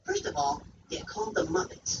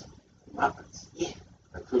Muppets. Muppets. Yeah.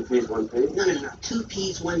 Two P's, one P? No. Two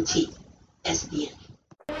P's, one T. SBN.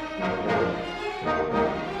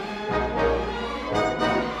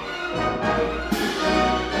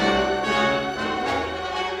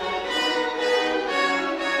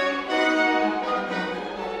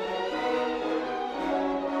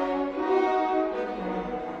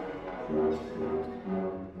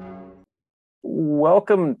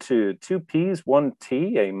 Welcome to Two P's, One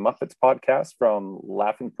T, a Muppets podcast from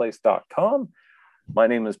laughingplace.com. My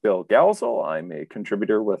name is Bill Galzel. I'm a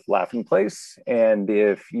contributor with Laughing Place. And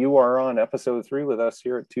if you are on episode 3 with us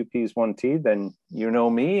here at Two P's, One T, then you know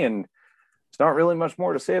me, and there's not really much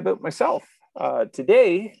more to say about myself.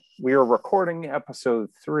 Today, we are recording episode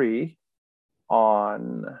 3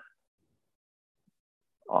 on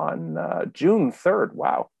June 3rd.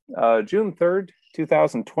 Wow. June 3rd,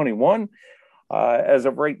 2021. As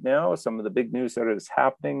of right now, some of the big news that is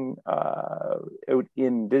happening out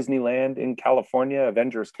in Disneyland in California,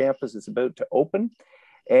 Avengers Campus is about to open.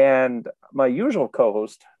 And my usual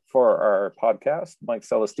co-host for our podcast, Mike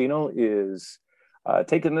Celestino, is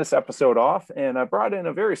taking this episode off. And I brought in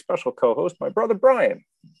a very special co-host, my brother, Brian.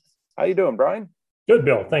 How you doing, Brian? Good,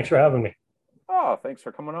 Bill. Thanks for having me. Oh, thanks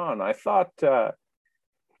for coming on. I thought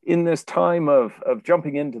in this time of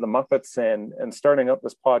jumping into the Muppets and starting up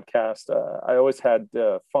this podcast, I always had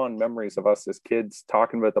fond memories of us as kids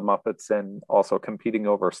talking about the Muppets and also competing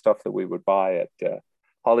over stuff that we would buy at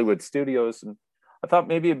Hollywood Studios. And I thought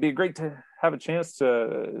maybe it'd be great to have a chance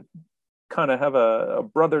to kind of have a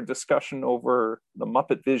brother discussion over the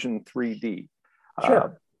Muppet Vision 3D.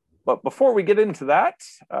 Sure. But before we get into that,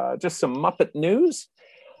 just some Muppet news.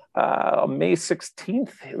 On May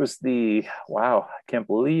 16th, it was I can't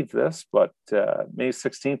believe this, but May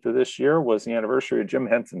 16th of this year was the anniversary of Jim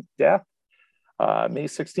Henson's death. May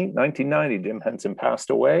 16th, 1990, Jim Henson passed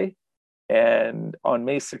away. And on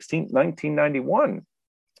May 16th, 1991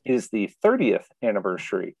 is the 30th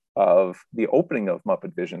anniversary of the opening of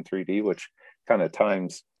Muppet Vision 3D, which kind of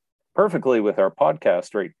times perfectly with our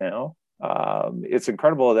podcast right now. It's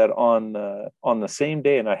incredible that on the same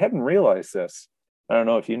day, and I hadn't realized this, I don't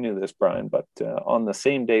know if you knew this, Brian, but on the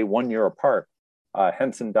same day, 1 year apart,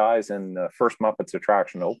 Henson dies and the first Muppets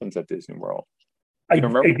attraction opens at Disney World. I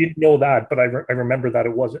didn't know that, but I remember that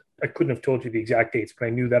it wasn't. I couldn't have told you the exact dates, but I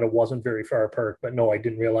knew that it wasn't very far apart. But no, I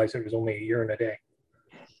didn't realize it was only a year and a day.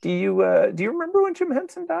 Do you remember when Jim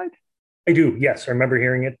Henson died? I do. Yes, I remember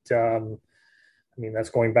hearing it.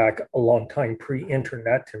 That's going back a long time,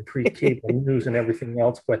 pre-internet and pre-cable news and everything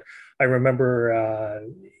else. But I remember,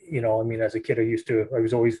 as a kid,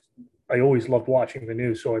 I always loved watching the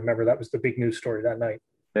news. So I remember that was the big news story that night.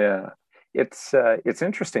 Yeah, it's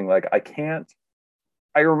interesting. Like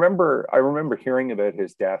I remember hearing about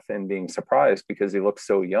his death and being surprised because he looked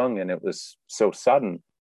so young and it was so sudden.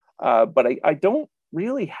 But I don't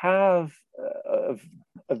really have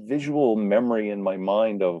a visual memory in my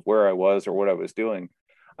mind of where I was or what I was doing.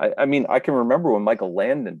 I can remember when Michael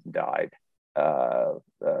Landon died.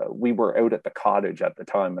 We were out at the cottage at the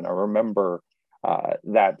time, and I remember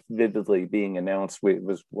that vividly being announced. It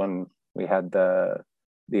was when we had the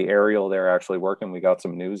aerial there actually working. We got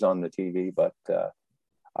some news on the TV, but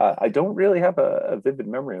I don't really have a vivid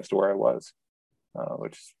memory as to where I was,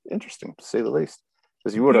 which is interesting to say the least.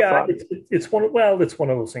 As you would have thought. It's one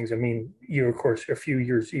of those things. I mean, you, of course, a few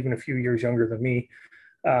years younger than me.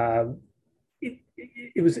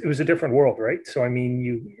 It was a different world, right? So, and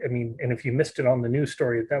if you missed it on the news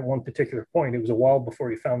story at that one particular point, it was a while before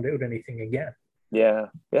you found out anything again. Yeah,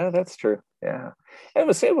 that's true. Yeah.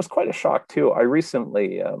 It was quite a shock too. I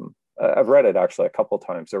recently, I've read it actually a couple of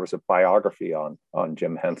times. There was a biography on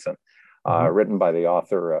Jim Henson, written by the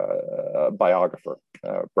author, biographer,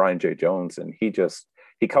 Brian J. Jones. And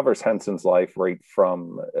he covers Henson's life right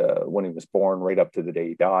from when he was born right up to the day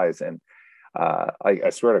he dies. And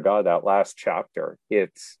I swear to God, that last chapter,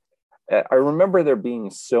 I remember there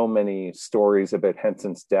being so many stories about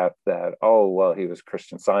Henson's death that, he was a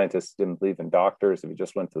Christian Scientist, didn't believe in doctors, if he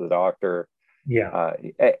just went to the doctor. Yeah.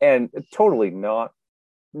 And totally not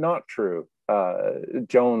true.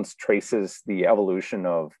 Jones traces the evolution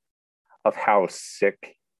of how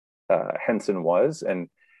sick Henson was, and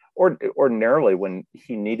ordinarily when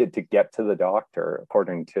he needed to get to the doctor,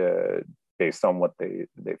 based on what they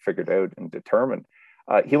figured out and determined,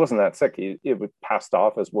 he wasn't that sick. It would passed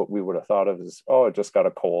off as what we would have thought of as, it just got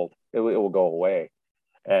a cold. It will go away.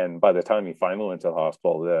 And by the time he finally went to the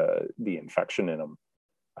hospital, the infection in him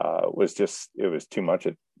was too much.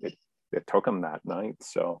 It took him that night.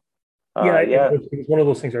 So it was one of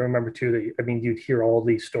those things I remember too. That you'd hear all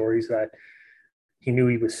these stories that he knew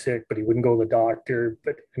he was sick, but he wouldn't go to the doctor.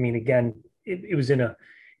 But again, it was in a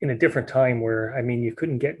different time where, I mean, you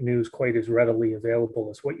couldn't get news quite as readily available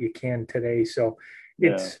as what you can today. So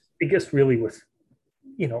Yeah. I guess really with,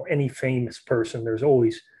 any famous person, there's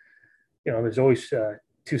always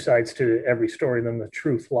two sides to every story. And then the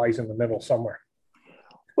truth lies in the middle somewhere.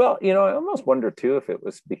 Well, I almost wonder too if it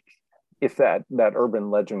was if that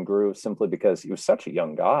urban legend grew simply because he was such a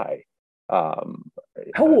young guy. Um,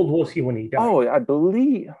 How old was he when he died? oh, I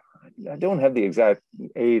believe I don't have the exact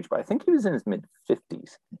age, but I think he was in his mid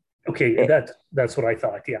 50s. Okay, that's what I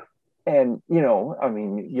thought. Yeah. And I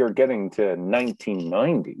mean, you're getting to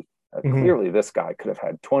 1990. Mhm. Clearly, this guy could have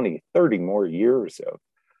had 20, 30 more years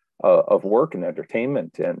of work and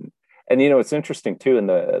entertainment. And it's interesting too in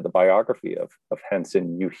the biography of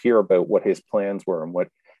Henson, you hear about what his plans were and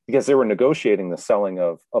because they were negotiating the selling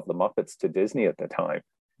of the Muppets to Disney at the time.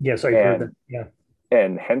 Yes, I heard that. And Yeah.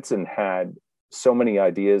 and Henson had so many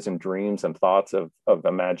ideas and dreams and thoughts of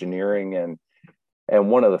Imagineering, and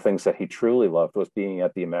one of the things that he truly loved was being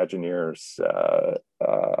at the Imagineers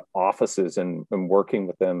offices and working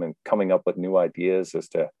with them and coming up with new ideas as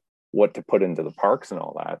to what to put into the parks and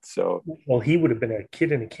all that. So, Well, he would have been a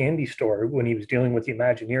kid in a candy store when he was dealing with the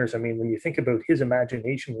Imagineers. I mean, when you think about his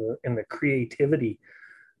imagination and the creativity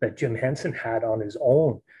that Jim Henson had on his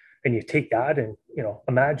own, and you take that and,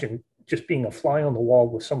 imagine just being a fly on the wall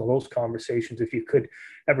with some of those conversations, if you could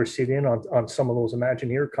ever sit in on some of those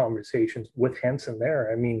Imagineer conversations with Henson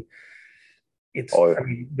there. I mean, oh,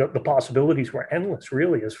 the possibilities were endless,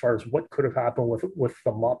 really, as far as what could have happened with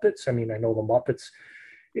the Muppets. I mean, I know the Muppets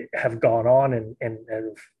have gone on and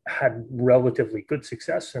have had relatively good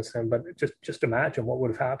success since then, but just imagine what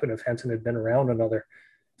would have happened if Henson had been around another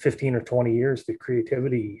 15 or 20 years, the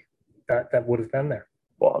creativity that would have been there.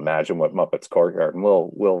 well, imagine what Muppets Courtyard, and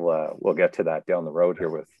we'll get to that down the road here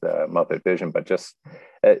with Muppet Vision, but just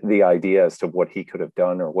the idea as to what he could have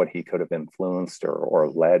done or what he could have influenced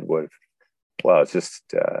or led would. Well, it's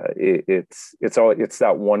just it's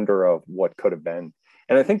that wonder of what could have been,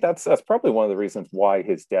 and I think that's probably one of the reasons why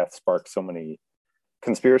his death sparked so many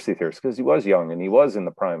conspiracy theories, because he was young and he was in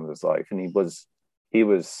the prime of his life, and he was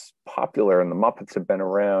popular, and the Muppets had been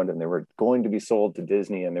around, and they were going to be sold to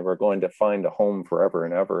Disney, and they were going to find a home forever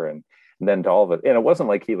and ever, and then to all of it, and it wasn't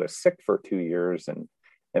like he was sick for 2 years,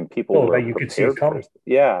 and people were You could see it prepared coming.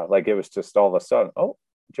 yeah, like it was just all of a sudden, oh,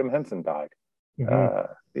 Jim Henson died.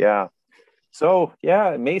 Mm-hmm. Yeah. So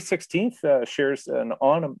yeah, May 16th shares an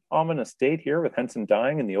ominous date here with Henson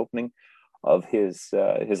dying in the opening of his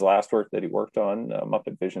last work that he worked on,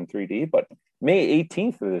 Muppet Vision 3D. But May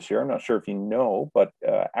 18th of this year, I'm not sure if you know, but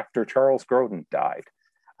actor Charles Grodin died.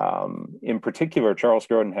 In particular, Charles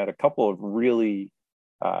Grodin had a couple of really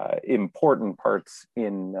important parts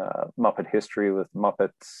in Muppet history with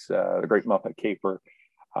Muppets, The Great Muppet Caper.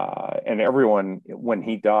 And everyone, when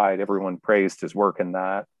he died, everyone praised his work in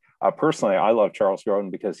that. Personally, I love Charles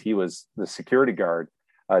Grodin because he was the security guard,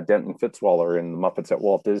 Denton Fitzwaller, in the Muppets at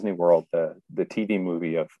Walt Disney World, the TV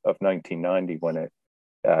movie of 1990, when it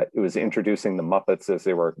was introducing the Muppets as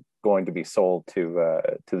they were going to be sold to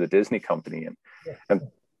the Disney company. And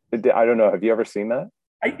I don't know, have you ever seen that?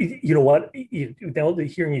 You know what? Now that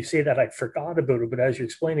hearing you say that, I forgot about it. But as you're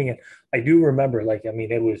explaining it, I do remember. Like, I mean,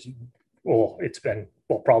 it's been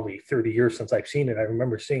probably 30 years since I've seen it. I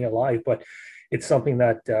remember seeing it live, but it's something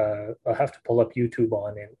that I'll have to pull up YouTube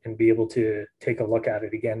on and be able to take a look at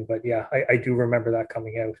it again. But yeah, I do remember that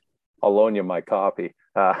coming out. I'll loan you my copy.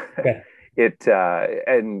 Yeah.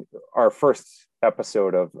 And our first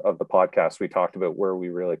episode of the podcast, we talked about where we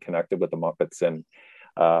really connected with the Muppets, and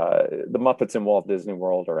the Muppets in Walt Disney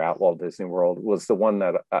World, or at Walt Disney World, was the one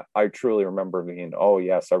that I truly remember being, oh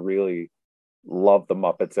yes, I really love the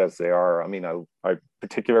Muppets as they are. I mean, I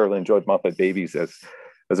particularly enjoyed Muppet Babies as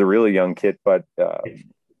a really young kid, but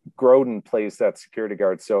Grodin plays that security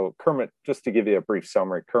guard. So Kermit, just to give you a brief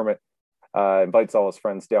summary, Kermit invites all his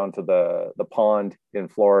friends down to the pond in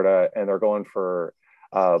Florida, and they're going for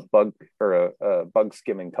a bug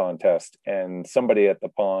skimming contest. And somebody at the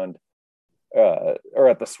pond or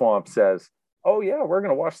at the swamp says, "Oh yeah, we're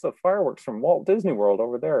going to watch the fireworks from Walt Disney World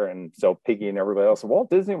over there." And so Piggy and everybody else, Walt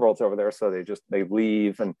Disney World's over there. So they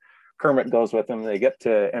leave, and Kermit goes with them. They get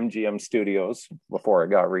to MGM Studios before it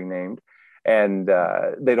got renamed, and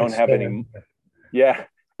they don't have any. Yeah,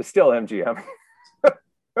 it's still MGM.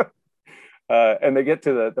 And they get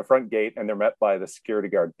to the front gate, and they're met by the security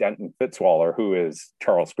guard Denton Fitzwaller, who is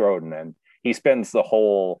Charles Grodin, and he spends the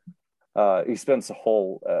whole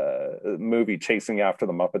movie chasing after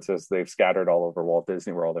the Muppets as they've scattered all over Walt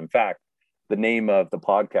Disney World. In fact, the name of the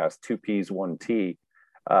podcast, Two Peas, One T,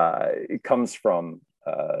 it comes from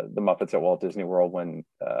the Muppets at Walt Disney World when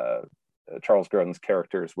Charles Grodin's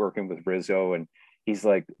character is working with Rizzo, and he's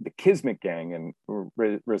like the Kismet Gang, and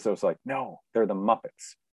Rizzo's like, no, they're the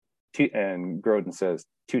Muppets. And Grodin says,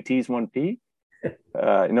 2 T's, 1 P?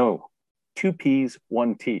 No, 2 P's,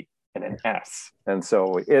 1 T, and an S. And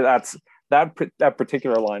so that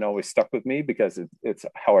particular line always stuck with me because it's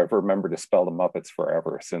how I've remembered to spell the Muppets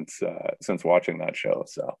forever since watching that show.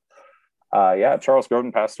 So Charles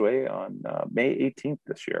Grodin passed away on May 18th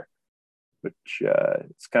this year, which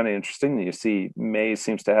it's kind of interesting that you see May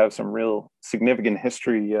seems to have some real significant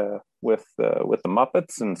history with the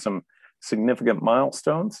Muppets and some significant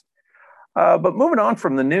milestones. But moving on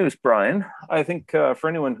from the news, Brian, I think for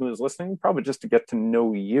anyone who is listening, probably just to get to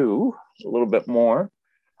know you a little bit more,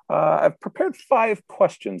 I've prepared 5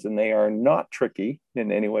 questions, and they are not tricky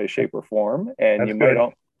in any way, shape, or form. And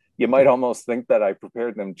you might almost think that I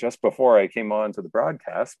prepared them just before I came on to the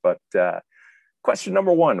broadcast. But question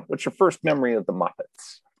number 1, what's your first memory of the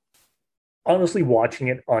Muppets? Honestly, watching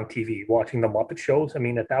it on TV, watching the Muppet shows. I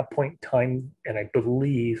mean, at that point in time, and I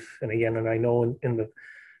believe, and again, and I know in the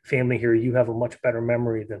family here, you have a much better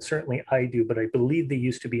memory than certainly I do, but I believe they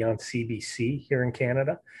used to be on CBC here in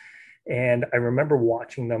Canada. And I remember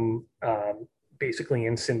watching them basically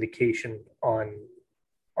in syndication on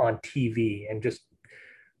TV, and just,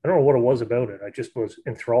 I don't know what it was about it. I just was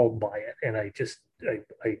enthralled by it. And I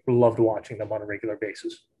loved watching them on a regular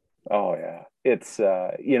basis. Oh yeah. It's,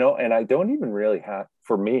 and I don't even really have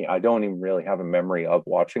a memory of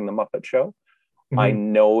watching the Muppet Show. Mm-hmm.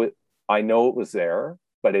 I know it was there,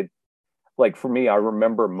 but it, like for me, I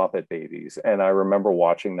remember Muppet Babies, and I remember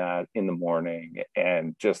watching that in the morning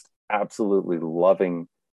and just absolutely loving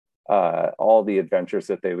all the adventures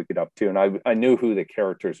that they would get up to. And I knew who the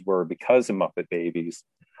characters were because of Muppet Babies,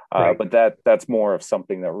 right. But that's more of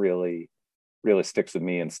something that really, really sticks with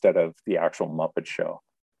me instead of the actual Muppet Show.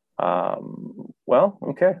 Well,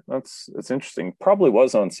 okay, that's interesting. Probably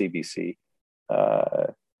was on CBC.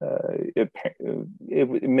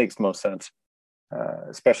 It makes most sense.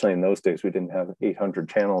 Especially in those days, we didn't have 800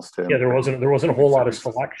 channels to. Yeah, there wasn't a whole lot of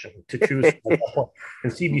selection to choose from.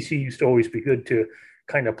 And CBC used to always be good to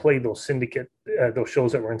kind of play those those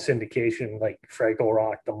shows that were in syndication, like Fraggle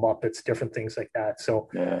Rock, the Muppets, different things like that. So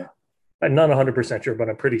yeah. I'm not 100% sure, but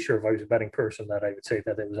I'm pretty sure if I was a betting person that I would say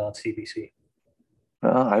that it was on CBC.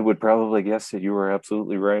 Well, I would probably guess that you were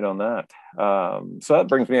absolutely right on that. So that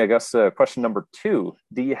brings me, I guess, question number 2.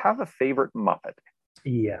 Do you have a favorite Muppet?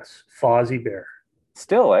 Yes, Fozzie Bear.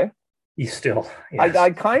 Still, eh? He's still. Yes.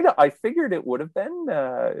 I figured it would have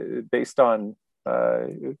been based on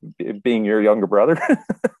being your younger brother,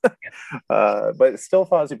 but it's still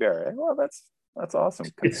Fozzie Bear. Eh? Well, that's awesome.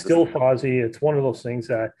 It's still Fozzie. It's one of those things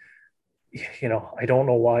that, I don't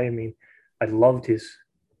know why. I mean, I loved his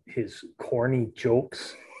corny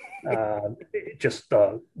jokes, just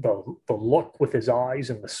the look with his eyes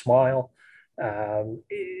and the smile. I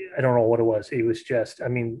don't know what it was. It was just, I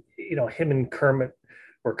mean, him and Kermit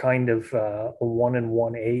were kind of a 1 and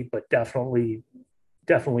 1A, but definitely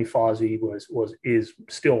Fozzie is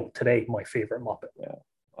still today my favorite Muppet. Yeah,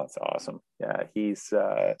 that's awesome. Yeah, he's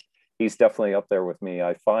definitely up there with me.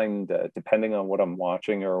 I find depending on what I'm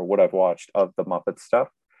watching or what I've watched of the Muppet stuff,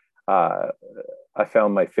 I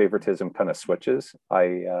found my favoritism kind of switches.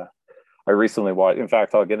 I recently watched. In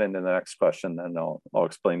fact, I'll get into the next question, then I'll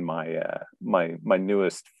explain my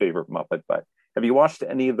newest favorite Muppet. But have you watched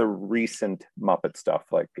any of the recent Muppet stuff,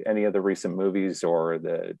 like any of the recent movies or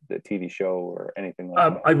the TV show or anything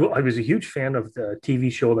like that? I was a huge fan of the TV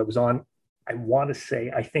show that was on. I want to say,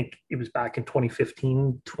 I think it was back in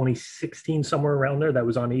 2015, 2016, somewhere around there. That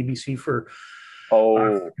was on ABC for.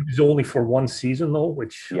 It was only for one season though,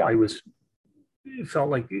 which it felt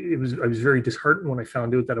like I was very disheartened when I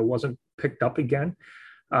found out that it wasn't picked up again,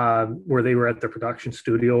 where they were at the production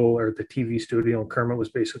studio or the TV studio, and Kermit was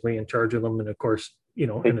basically in charge of them. And of course, in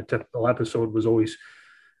a typical episode was always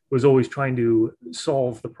trying to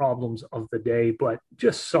solve the problems of the day, but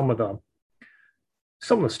just some of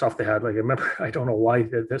the stuff they had, like I remember, I don't know why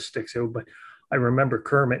this sticks out, but I remember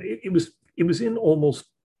Kermit, it was in almost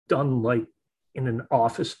done like in an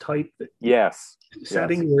office type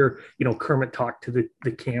setting where Kermit talked to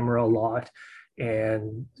the camera a lot,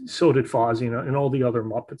 and so did Fozzie and all the other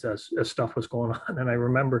Muppets as stuff was going on. And I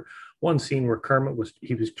remember one scene where Kermit was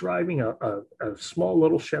driving a small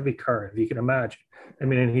little Chevy car, if you can imagine. I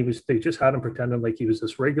mean, and they just had him pretending like he was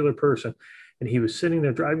this regular person, and he was sitting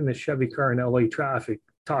there driving the Chevy car in LA traffic,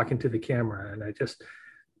 talking to the camera. And I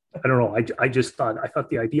don't know. I thought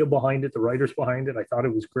the idea behind it, the writers behind it, I thought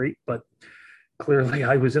it was great, but clearly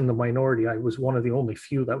I was in the minority. I was one of the only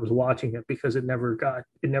few that was watching it because it never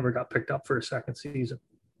got picked up for a second season.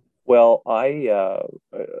 Well,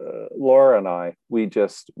 Laura and I,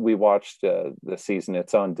 we watched the season.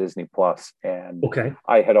 It's on Disney Plus, and Okay.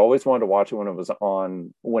 I had always wanted to watch it when it was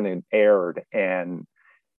on, when it aired, and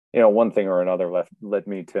one thing or another led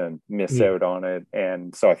me to miss Yeah. out on it,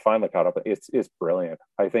 and so I finally caught up. It's brilliant.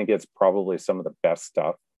 I think it's probably some of the best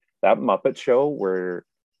stuff. That Muppet Show, where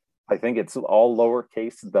I think it's all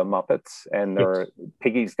lowercase, the Muppets, and It's,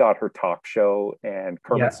 Piggy's got her talk show, and yeah.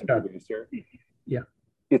 Kermit's the producer. Yeah.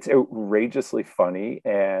 It's outrageously funny,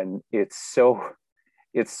 and it's so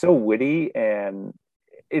witty, and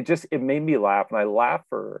it made me laugh, and I laugh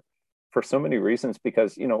for so many reasons,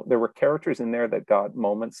 because there were characters in there that got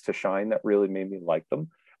moments to shine that really made me like them.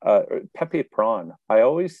 Pepe Prawn, I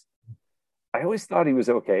always thought he was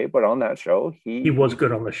okay, but on that show He was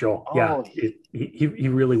good on the show. Yeah, oh he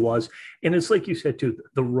really was. And it's like you said too,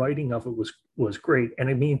 the writing of it was great. And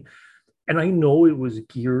I mean, and I know it was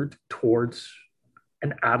geared towards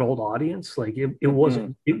an adult audience. Like it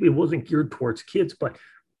wasn't it wasn't geared towards kids, but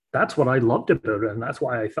that's what I loved about it. And that's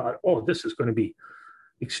why I thought, oh, this is going to be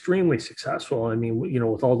extremely successful. I mean,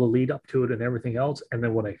 with all the lead up to it and everything else. And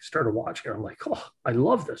then when I started watching it, I'm like, oh, I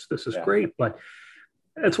love this. This is yeah. great. But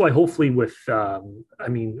that's why hopefully I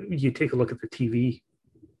mean, you take a look at the TV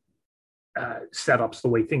setups, the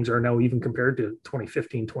way things are now, even compared to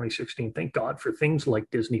 2015, 2016, thank God for things like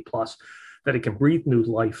Disney Plus, that it can breathe new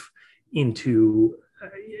life into,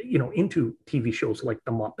 into TV shows like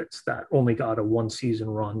The Muppets that only got a one season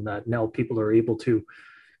run, that now people are able to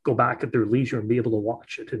go back at their leisure and be able to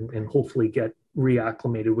watch it and hopefully get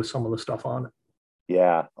reacclimated with some of the stuff on it.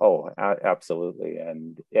 Yeah. Oh, absolutely.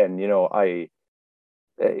 And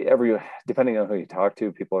depending on who you talk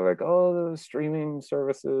to, people are like, oh, the streaming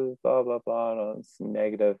services, blah blah blah. No, it's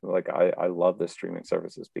negative. Like I love the streaming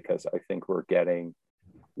services, because I think we're getting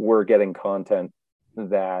content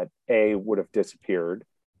that would have disappeared.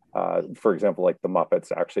 For example, like the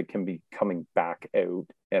Muppets actually can be coming back out,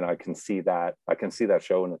 and I can see that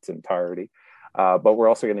show in its entirety. But we're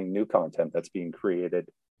also getting new content that's being created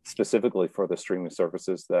specifically for the streaming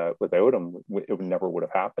services that without them it never would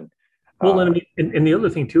have happened. Well, and I mean, and the other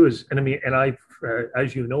thing too is, and I mean, and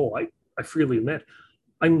as you know, I freely admit,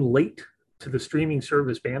 I'm late to the streaming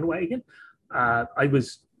service bandwagon. I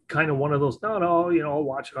was kind of one of those, no, I'll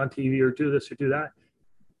watch it on TV or do this or do that.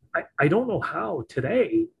 I don't know how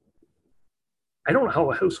today. I don't know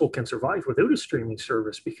how a household can survive without a streaming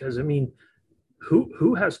service, because I mean,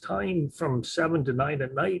 who has time from 7 to 9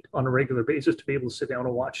 at night on a regular basis to be able to sit down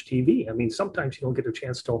and watch TV? I mean, sometimes you don't get a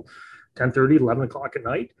chance till 10:30, 11 o'clock at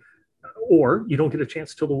night, or you don't get a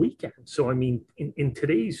chance till the weekend. So, I mean, in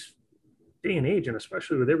today's day and age, and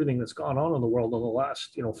especially with everything that's gone on in the world in the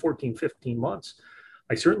last, 14, 15 months,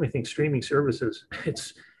 I certainly think streaming services,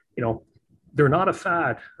 it's, they're not a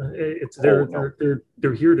fad.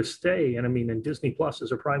 They're here to stay. And I mean, and Disney Plus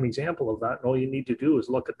is a prime example of that. And all you need to do is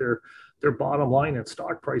look at their bottom line and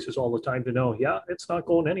stock prices all the time to know, yeah, it's not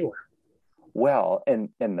going anywhere. Well, and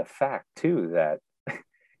the fact too that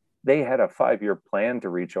they had a 5-year plan to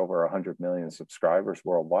reach over 100 million subscribers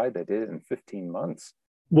worldwide. They did it in 15 months.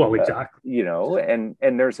 Well, exactly. And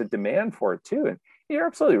there's a demand for it too. And you're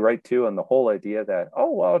absolutely right too on the whole idea that,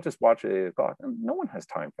 oh, well, I'll just watch it at 8 o'clock. No one has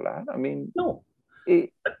time for that. I mean, no.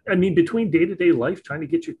 Between day-to-day life, trying to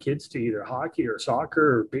get your kids to either hockey or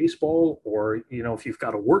soccer or baseball, or, if you've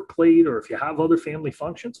got a work plate, or if you have other family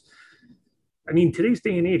functions. I mean, today's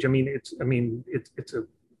day and age, it's a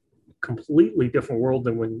completely different world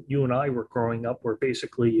than when you and I were growing up, where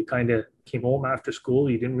basically you kind of came home after school,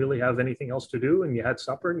 you didn't really have anything else to do, and you had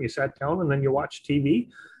supper and you sat down and then you watched TV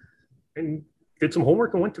and did some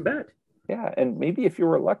homework and went to bed. Yeah, and maybe if you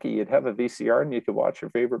were lucky, you'd have a VCR and you could watch your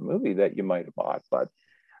favorite movie that you might have bought. But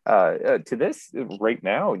to this, right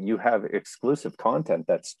now, you have exclusive content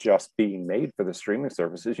that's just being made for the streaming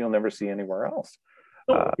services you'll never see anywhere else.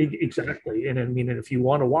 Exactly. And I mean, and if you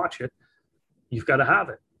want to watch it, you've got to have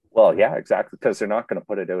it. Well, yeah, exactly, because they're not going to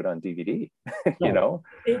put it out on DVD, No.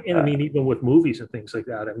 And I mean, even with movies and things like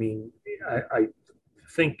that, I mean, I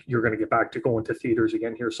think you're going to get back to going to theaters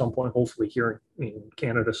again here at some point, hopefully here in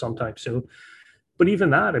Canada sometime soon. But even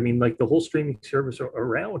that, I mean, like the whole streaming service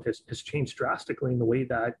around has changed drastically in the way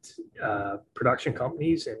that production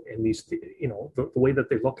companies and these, the way that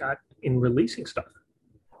they look at in releasing stuff.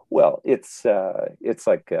 Well, it's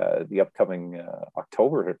like the upcoming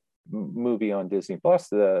October movie on Disney Plus,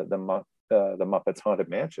 the Muppets Haunted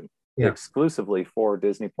Mansion, exclusively for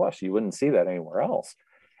Disney Plus. You wouldn't see that anywhere else.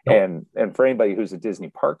 Nope. And for anybody who's a Disney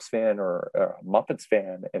Parks fan or a Muppets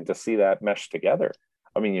fan, and to see that mesh together,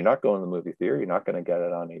 I mean, you're not going to the movie theater. You're not going to get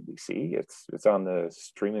it on ABC. It's on the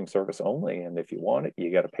streaming service only, and if you want it,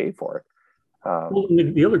 you got to pay for it. Well,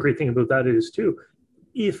 the other great thing about that is too,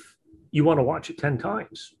 if you want to watch it 10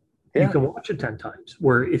 times, you Yeah. can watch it 10 times.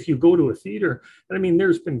 Where if you go to a theater, and I mean,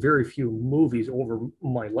 there's been very few movies over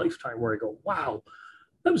my lifetime where I go, wow,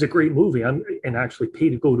 that was a great movie. And actually pay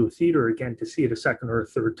to go to a theater again to see it a second or a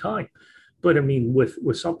third time. But I mean,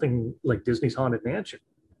 with something like Disney's Haunted Mansion,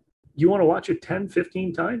 you want to watch it 10,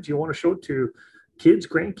 15 times, you want to show it to kids,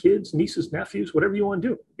 grandkids, nieces, nephews, whatever you want to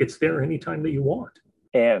do. It's there anytime that you want.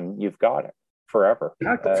 And you've got it forever.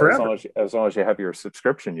 Forever. As long as you have your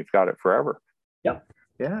subscription, you've got it forever. Yep.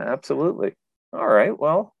 Yeah, absolutely. All right.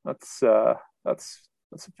 Well, that's a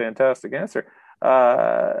fantastic answer.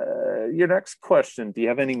 Your next question: do you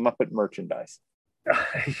have any Muppet merchandise?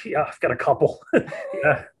 Yeah, I've got a couple.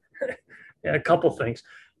 Yeah. Yeah, a couple things.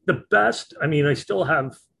 The best, I mean, I still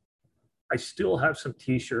have some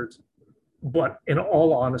t-shirts, but in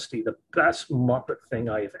all honesty, the best Muppet thing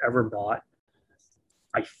I have ever bought,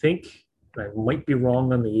 I think, I might be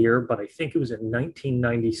wrong on the year, but I think it was in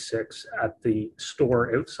 1996 at the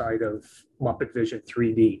store outside of Muppet Vision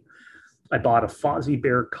 3D. I bought a Fozzie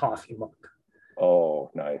Bear coffee mug. Oh,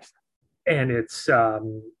 nice. And it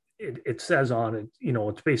says on it,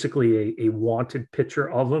 it's basically a wanted picture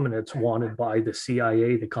of him, and it's wanted by the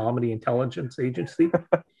CIA, the Comedy Intelligence Agency.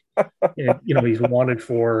 And, he's wanted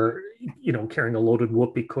for, carrying a loaded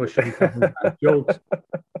whoopee cushion, jokes.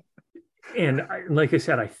 And like I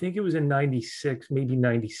said, I think it was in 96, maybe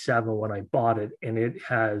 97 when I bought it. And it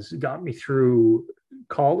has got me through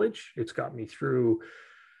college. It's got me through,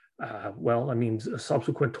 a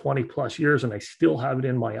subsequent 20 plus years. And I still have it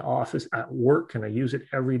in my office at work. And I use it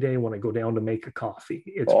every day when I go down to make a coffee.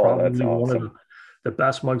 It's probably one of the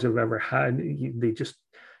best mugs I've ever had. They just,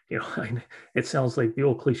 it sounds like the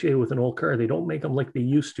old cliche with an old car. They don't make them like they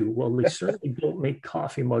used to. Well, they certainly don't make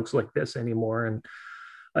coffee mugs like this anymore. And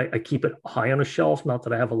I keep it high on a shelf. Not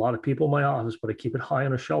that I have a lot of people in my office, but I keep it high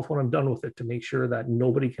on a shelf when I'm done with it to make sure that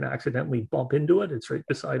nobody can accidentally bump into it. It's right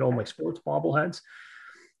beside all my sports bobbleheads.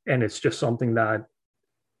 And it's just something that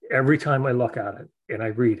every time I look at it and I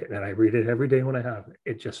read it, and I read it every day when I have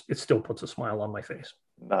it, it still puts a smile on my face.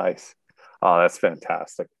 Nice. Oh, that's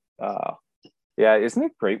fantastic. Yeah, isn't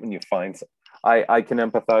it great when you find I can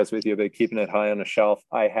empathize with you about keeping it high on a shelf.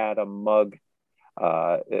 I had a mug,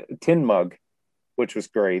 a tin mug, which was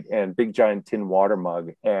great, and big giant tin water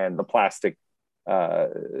mug, and the plastic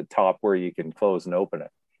top where you can close and open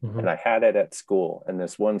it. Mm-hmm. And I had it at school, and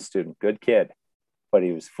this one student, good kid, but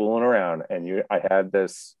he was fooling around, and I had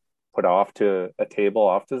this put off to a table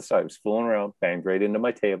off to the side. I was fooling around, banged right into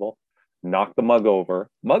my table, knocked the mug over.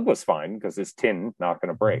 Mug was fine because it's tin, not going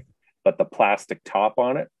to break, but the plastic top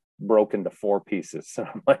on it broke into 4 pieces. So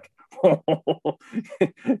I'm like, oh,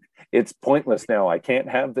 it's pointless now. I can't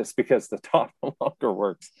have this because the top no longer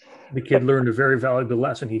works. The kid learned a very valuable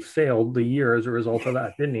lesson. He failed the year as a result of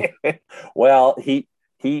that, didn't he? Well, he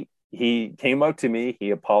came up to me.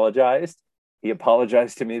 He apologized. He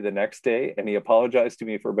apologized to me the next day, and he apologized to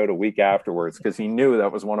me for about a week afterwards because he knew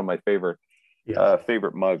that was one of my favorite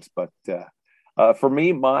mugs. But for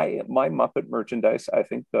me, my Muppet merchandise, I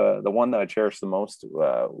think the one that I cherish the most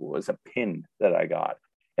was a pin that I got.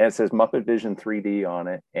 And it says Muppet Vision 3D on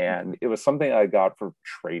it. And it was something I got for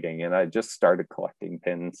trading. And I just started collecting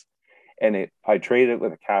pins. And I traded it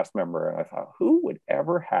with a cast member. And I thought, who would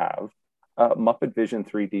ever have a Muppet Vision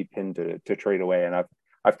 3D pin to trade away? And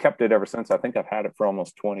I've kept it ever since. I think I've had it for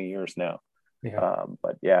almost 20 years now. Yeah.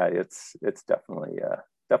 But yeah, it's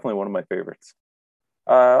definitely one of my favorites.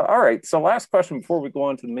 All right. So last question before we go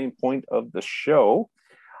on to the main point of the show.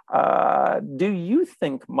 Do you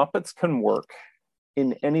think Muppets can work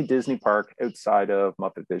in any Disney park outside of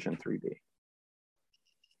Muppet Vision 3D?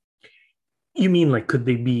 You mean like, could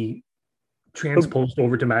they be transposed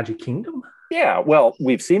over to Magic Kingdom? Yeah, well,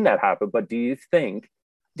 we've seen that happen, but do you think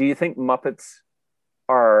Muppets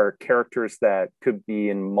are characters that could be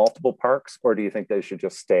in multiple parks, or do you think they should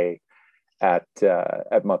just stay at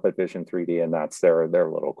Muppet Vision 3D and that's their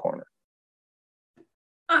little corner?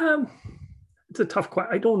 It's a tough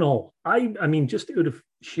question. I don't know. I mean, just out of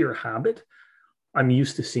sheer habit, I'm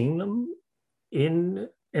used to seeing them in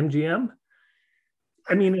MGM.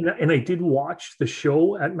 I mean, and I did watch the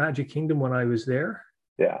show at Magic Kingdom when I was there.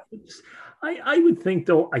 Yeah. I would think,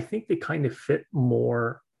 though, I think they kind of fit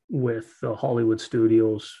more with the Hollywood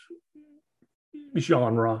Studios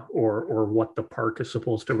genre or what the park is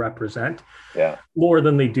supposed to represent. Yeah. More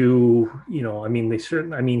than they do, I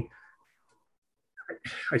mean,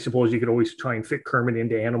 I suppose you could always try and fit Kermit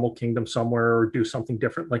into Animal Kingdom somewhere or do something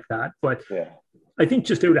different like that. But yeah. I think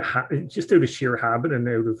just out of sheer habit and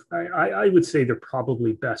I would say they're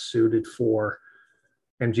probably best suited for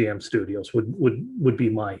MGM Studios would be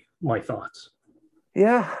my thoughts.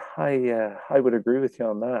 Yeah, I would agree with you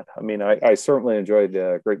on that. I mean, I certainly enjoyed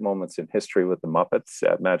great moments in history with the Muppets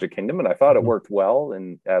at Magic Kingdom, and I thought it worked well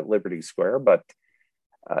at Liberty Square. But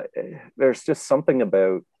there's just something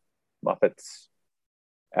about Muppets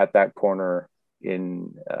at that corner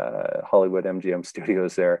in Hollywood MGM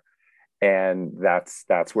Studios there, and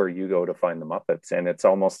that's where you go to find the Muppets, and it's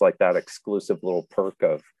almost like that exclusive little perk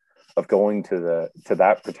of going to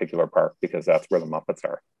that particular park because that's where the Muppets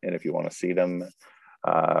are, and if you want to see them.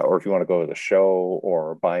 Or if you want to go to the show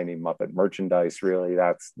or buy any Muppet merchandise, really,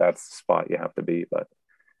 that's the spot you have to be. But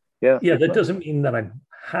yeah, that doesn't mean that I'm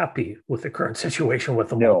happy with the current situation with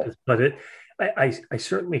the Muppets, but I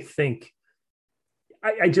certainly think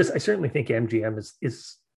I certainly think MGM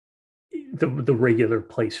is the regular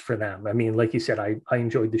place for them. I mean, like you said, I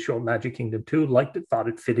enjoyed the show at Magic Kingdom too. Liked it, thought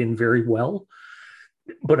it fit in very well.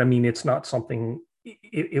 But I mean, it's not something.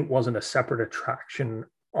 It wasn't a separate attraction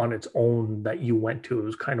on its own that you went to. It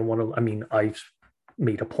was kind of one of, I mean, I've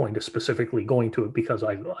made a point of specifically going to it because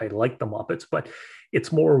I like the Muppets, but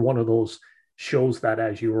it's more one of those shows that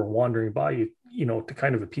as you were wandering by, you know, to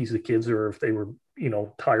kind of appease the kids, or if they were, you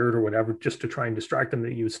know, tired or whatever, just to try and distract them,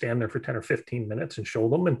 that you would stand there for 10 or 15 minutes and show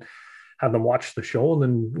them and have them watch the show and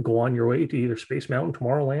then go on your way to either Space Mountain,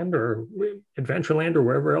 Tomorrowland, or Adventureland, or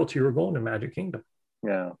wherever else you were going in Magic Kingdom.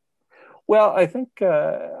 Yeah. Well, I think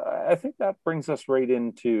that brings us right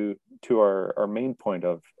into our main point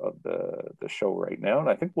of the show right now, and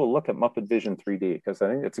I think we'll look at Muppet Vision 3D because I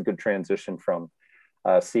think it's a good transition from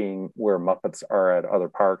seeing where Muppets are at other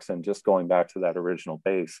parks and just going back to that original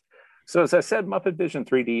base. So as I said, Muppet Vision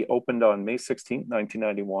 3D opened on May 16th,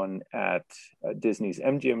 1991 at Disney's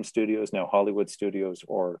MGM Studios, now Hollywood Studios,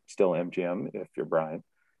 or still MGM if you're Brian,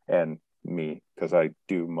 and me, because I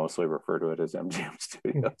do mostly refer to it as MGM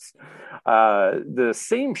Studios. The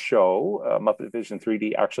same show, Muppet Vision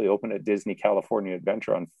 3D, actually opened at Disney California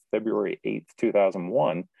Adventure on February 8th,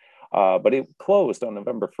 2001, but it closed on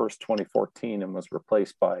November 1st, 2014, and was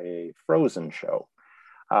replaced by a Frozen show.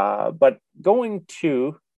 But going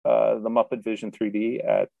to the Muppet Vision 3D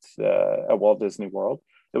at Walt Disney World,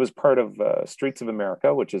 it was part of Streets of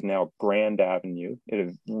America, which is now Grand Avenue.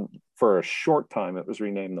 For a short time, it was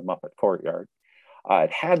renamed the Muppet Courtyard.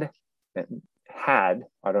 It had,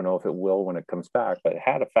 I don't know if it will when it comes back, but it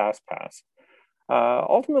had a fast pass.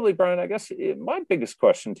 Ultimately, Brian, I guess my biggest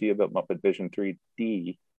question to you about Muppet Vision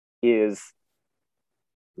 3D is,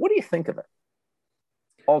 what do you think of it?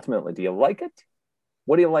 Ultimately, do you like it?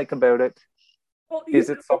 What do you like about it? Well, is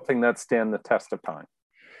it something that stands the test of time?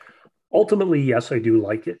 Ultimately, yes, I do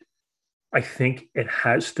like it. I think it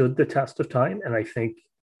has stood the test of time. And I think,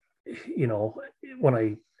 you know,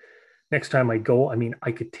 next time I go, I mean,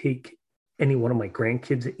 I could take any one of my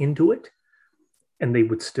grandkids into it and they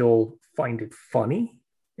would still find it funny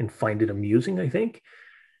and find it amusing, I think.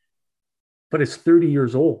 But it's 30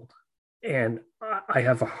 years old. And I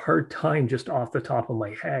have a hard time just off the top of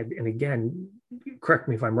my head. And again, correct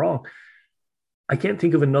me if I'm wrong, I can't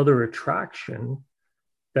think of another attraction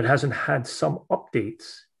that hasn't had some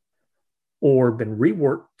updates or been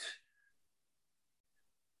reworked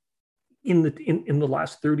in the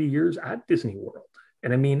last 30 years at Disney World.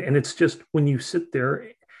 And I mean, and it's just when you sit there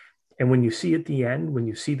and when you see at the end, when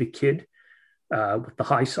you see the kid with the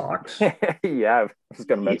high socks. Yeah, I was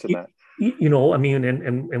going to mention that. You know, I mean,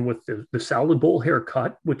 and with the salad bowl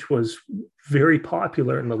haircut, which was very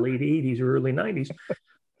popular in the late 80s or early 90s,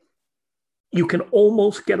 you can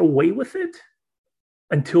almost get away with it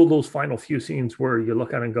until those final few scenes where you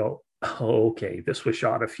look at it and go, oh, okay, this was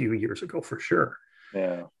shot a few years ago for sure.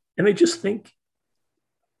 Yeah. And I think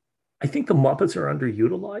the Muppets are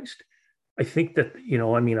underutilized. I think that, you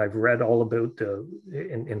know, I mean, I've read all about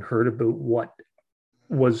and heard about what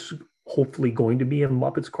was hopefully going to be in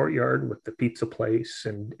Muppets Courtyard with the pizza place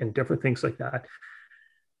and different things like that.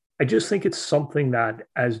 I just think it's something that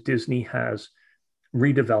as Disney has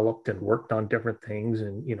redeveloped and worked on different things.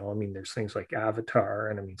 And, you know, I mean, there's things like Avatar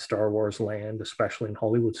and I mean, Star Wars Land, especially in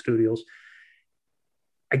Hollywood Studios.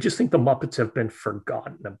 I just think the Muppets have been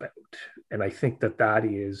forgotten about. And I think that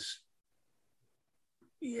is,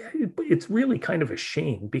 yeah, it's really kind of a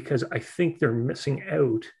shame because I think they're missing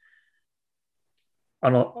out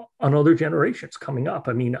on other generations coming up.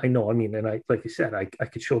 I mean, and I, like you said, I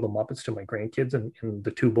could show the Muppets to my grandkids and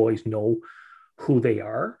the two boys know who they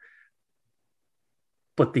are,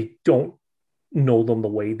 but they don't know them the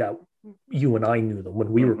way that you and I knew them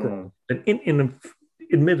when we were growing. And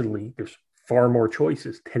admittedly, there's far more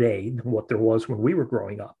choices today than what there was when we were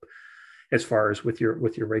growing up, as far as with your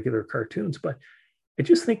regular cartoons. But I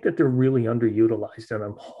just think that they're really underutilized, and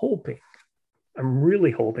I'm hoping I'm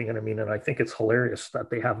really hoping, and I mean, and I think it's hilarious that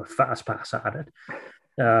they have a fast pass at it.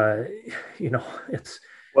 It's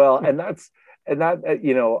Well, and that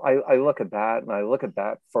I look at that and I look at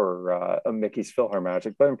that for a Mickey's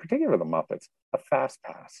PhilharMagic, but in particular the Muppets, a fast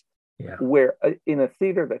pass yeah. where in a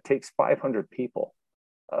theater that takes 500 people,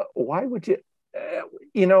 why would you?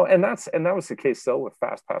 And that was the case though with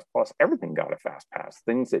Fast Pass Plus. Everything got a fast pass.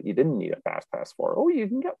 Things that you didn't need a fast pass for, oh, you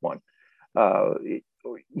can get one. Uh,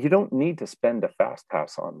 you don't need to spend a fast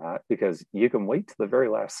pass on that because you can wait to the very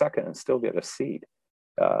last second and still get a seat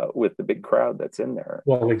with the big crowd that's in there.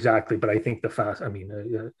 Well, exactly. But I think I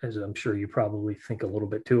mean, as I'm sure you probably think a little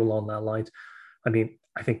bit too along that lines. I mean,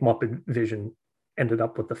 I think Muppet Vision ended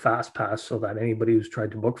up with the fast pass so that anybody who's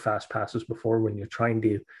tried to book fast passes before, when you're trying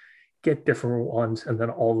to get different ones, and then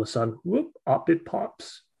all of a sudden, whoop, up it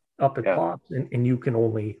pops, and you can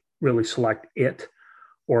only really select it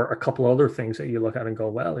or a couple other things that you look at and go,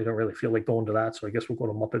 well, you don't really feel like going to that. So I guess we'll go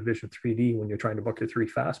to Muppet Vision 3D when you're trying to book your 3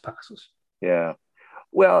 fast passes. Yeah.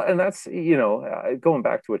 Well, and that's, going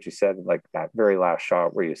back to what you said, like that very last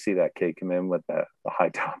shot where you see that kid come in with the high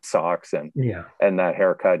top socks and that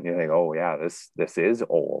haircut, and you think, oh yeah, this is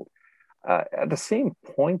old. At the same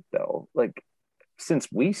point though, like since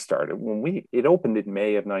we started, it opened in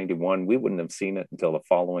May of 91, we wouldn't have seen it until the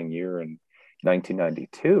following year in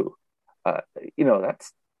 1992.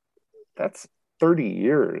 That's 30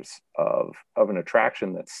 years of an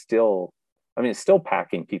attraction that's still, I mean, it's still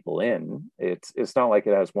packing people in. It's not like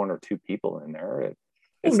it has 1 or 2 people in there.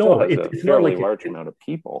 It still has a fairly large amount of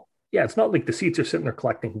people. Yeah, it's not like the seats are sitting there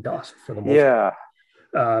collecting dust for the most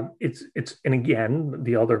part. It's and again,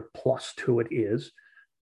 the other plus to it is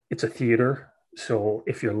it's a theater. So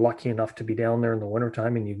if you're lucky enough to be down there in the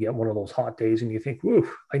wintertime and you get one of those hot days and you think, whoo,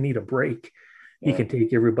 I need a break, you can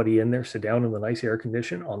take everybody in there, sit down in the nice air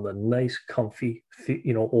condition on the nice, comfy,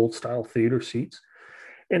 old style theater seats.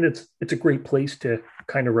 And it's a great place to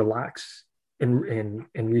kind of relax and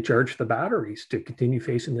recharge the batteries to continue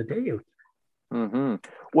facing the day out. Mm-hmm.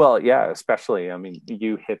 Well, yeah, especially, I mean, if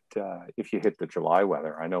you hit the July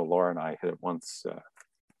weather, I know Laura and I hit it once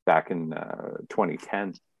back in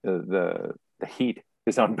 2010. The heat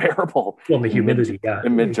is unbearable. Well, the humidity,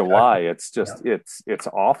 in mid-July, it's just it's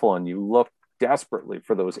awful, and you look desperately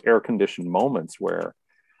for those air-conditioned moments where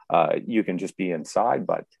you can just be inside.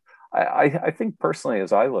 But I think personally,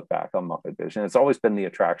 as I look back on Muppet Vision, it's always been the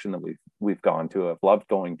attraction that we've gone to. I've loved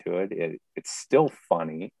going to it. It's still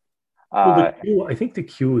funny. Well, I think the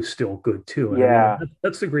queue is still good too. And yeah, I mean,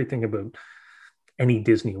 that's the great thing about any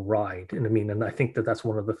Disney ride. And I mean, and I think that's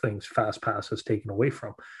one of the things Fast Pass has taken away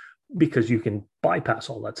from, because you can bypass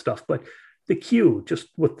all that stuff. But the queue, just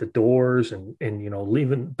with the doors and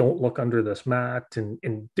leaving, don't look under this mat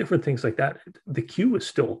and different things like that, the queue is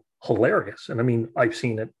still hilarious. And I mean, I've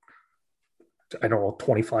seen it, I don't know,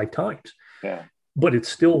 25 times. Yeah. But it's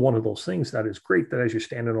still one of those things that is great, that as you're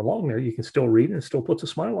standing along there, you can still read and it still puts a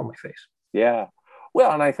smile on my face. Yeah.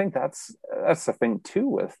 Well, and I think that's the thing too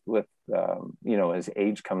with as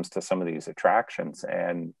age comes to some of these attractions,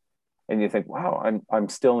 and you think, wow, I'm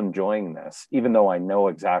still enjoying this, even though I know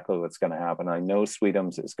exactly what's going to happen. I know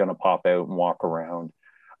Sweetums is going to pop out and walk around.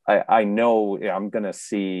 I know I'm going to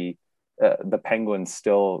see the penguins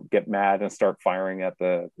still get mad and start firing at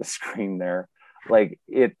the screen there. Like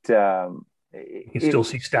it. You can still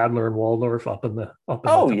see Stadler and Waldorf up in the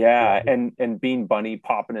and Bean Bunny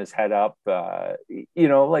popping his head up.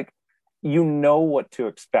 Like what to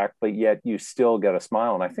expect, but yet you still get a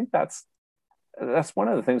smile. And I think that's one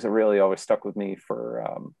of the things that really always stuck with me for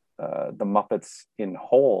the Muppets in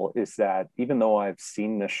whole, is that even though I've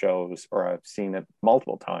seen the shows, or I've seen it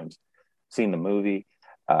multiple times, seen the movie,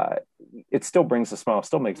 it still brings a smile,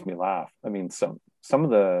 still makes me laugh. I mean, some of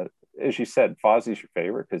the, as you said, Fozzie's your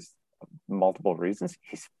favorite because multiple reasons.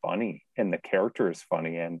 He's funny and the character is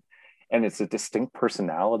funny, and it's a distinct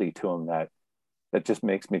personality to him that just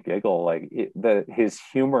makes me giggle, like his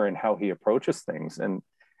humor and how he approaches things. And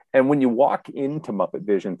when you walk into Muppet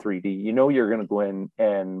Vision 3D, you're going to go in,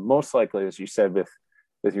 and most likely, as you said, with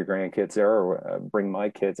your grandkids there, or bring my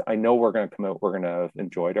kids, I know we're going to come out, we're going to have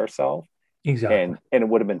enjoyed ourselves. Exactly. And it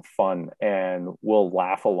would have been fun, and we'll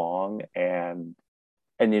laugh along, and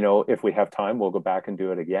if we have time, we'll go back and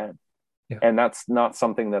do it again. Yeah. And that's not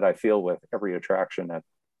something that I feel with every attraction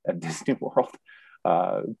at Disney World.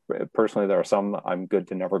 Personally, there are some I'm good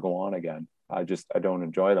to never go on again. I don't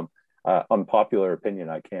enjoy them. Unpopular opinion,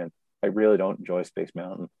 I really don't enjoy Space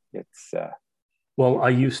Mountain. It's well, I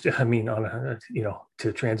used to, I mean,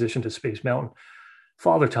 to transition to Space Mountain,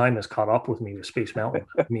 Father Time has caught up with me with Space Mountain.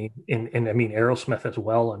 I mean, and I mean, Aerosmith as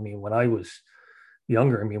well. I mean, when I was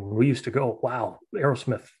younger, I mean, when we used to go, wow,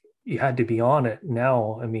 Aerosmith you had to be on it.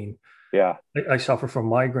 Now, I mean, Yeah. I suffer from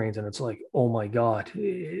migraines, and it's like, oh my God,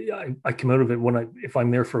 I come out of it if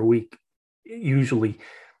I'm there for a week. Usually,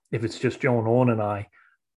 if it's just Joan, Owen, and I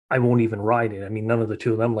won't even ride it. I mean, none of the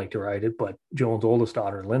two of them like to ride it, but Joan's oldest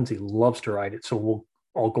daughter, Lindsay, loves to ride it. So we'll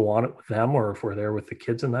all go on it with them, or if we're there with the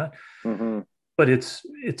kids and that. Mm-hmm. But it's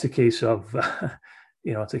a case of,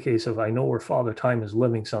 it's a case of I know where Father Time is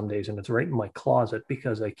living some days, and it's right in my closet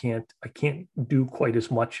because I can't do quite as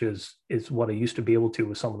much as what I used to be able to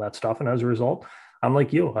with some of that stuff. And as a result, I'm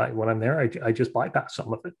like you. When I'm there, I just bypass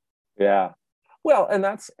some of it. Yeah. Well, and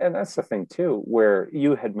that's the thing too, where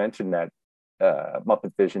you had mentioned that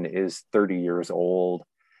Muppet Vision is 30 years old.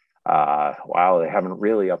 Wow, they haven't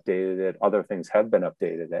really updated it. Other things have been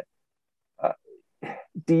updated. It.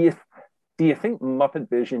 Do you think Muppet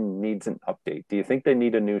Vision needs an update? Do you think they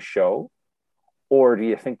need a new show, or do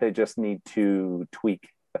you think they just need to tweak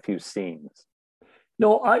a few scenes?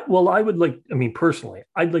 No, I would like. I mean, personally,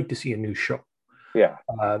 I'd like to see a new show. Yeah.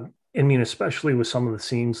 I mean, especially with some of the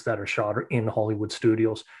scenes that are shot in Hollywood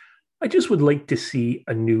studios, I just would like to see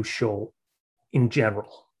a new show in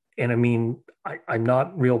general. And I mean, I'm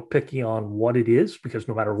not real picky on what it is because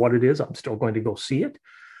no matter what it is, I'm still going to go see it.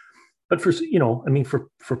 But I mean,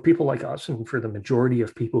 for people like us and for the majority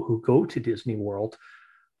of people who go to Disney World,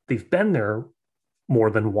 they've been there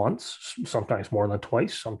more than once, sometimes more than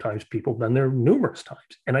twice. Sometimes people have been there numerous times.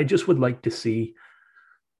 And I just would like to see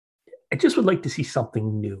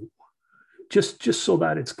something new, just so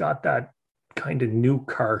that it's got that kind of new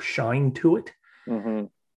car shine to it. Mm-hmm.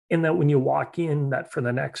 And that when you walk in, that for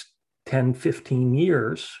the next 10, 15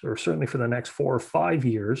 years, or certainly for the next 4 or 5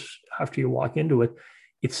 years after you walk into it,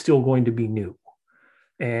 it's still going to be new.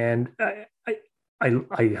 And I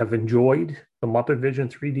have enjoyed the Muppet Vision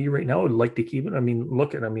 3D right now. I'd like to keep it. I mean,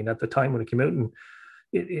 at the time when it came out and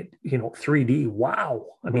it 3D, wow.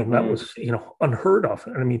 I mean, that was, unheard of.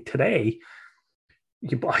 And I mean, today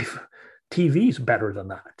you buy TVs better than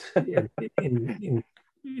that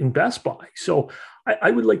in Best Buy. So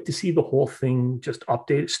I would like to see the whole thing just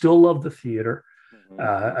updated. Still love the theater.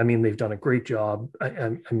 I mean, they've done a great job.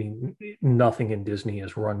 I mean, nothing in Disney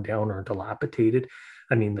is run down or dilapidated.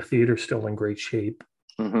 I mean, the theater's still in great shape.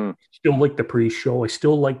 Mm-hmm. Still like the pre-show. I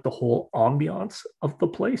still like the whole ambiance of the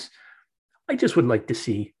place. I just would like to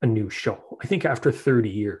see a new show. I think after 30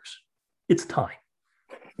 years, it's time.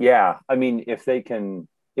 Yeah, I mean, if they can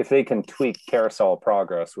tweak Carousel of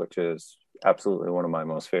Progress, which is absolutely one of my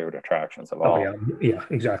most favorite attractions of all. Oh yeah,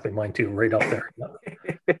 exactly. Mine too, right up there.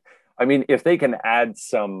 I mean, if they can add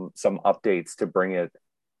some updates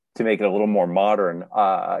to make it a little more modern,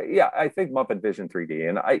 I think Muppet Vision 3D,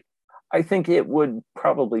 and I think it would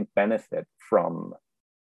probably benefit from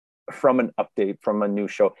an update, from a new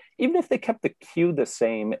show, even if they kept the queue the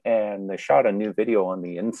same and they shot a new video on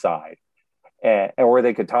the inside, and where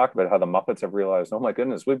they could talk about how the Muppets have realized, oh my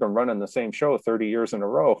goodness, we've been running the same show 30 years in a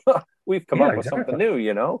row. We've come up with something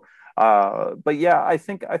new, But yeah, I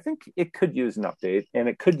think it could use an update, and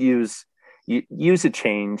it could use a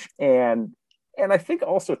change, and I think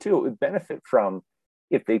also too it would benefit from,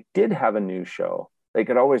 if they did have a new show, they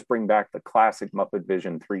could always bring back the classic Muppet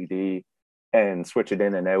Vision 3D and switch it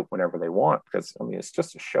in and out whenever they want, because I mean, it's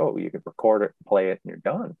just a show. You could record it, play it, and you're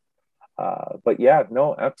done. But yeah,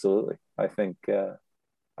 no, absolutely. I think a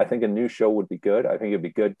new show would be good. I think it'd be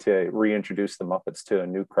good to reintroduce the Muppets to a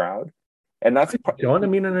new crowd. And that's John. I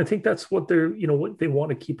mean, and I think that's what what they want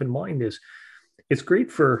to keep in mind is it's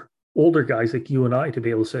great for older guys like you and I to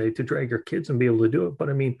be able to drag our kids and be able to do it. But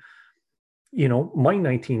I mean, my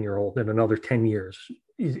 19-year-old in another 10 years,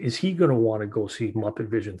 is he going to want to go see Muppet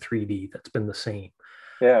Vision 3D? That's been the same.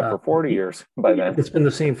 Yeah, for 40 years by then. It's been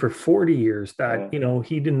the same for 40 years that,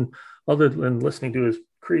 he didn't, other than listening to his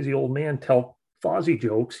crazy old man tell Fozzie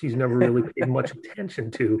jokes, he's never really paid much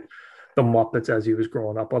attention to the Muppets as he was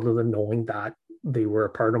growing up, other than knowing that they were a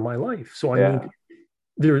part of my life. So, I mean,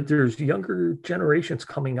 there's younger generations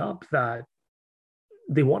coming up that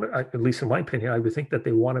they want to, at least in my opinion, I would think that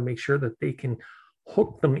they want to make sure that they can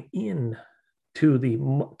hook them in to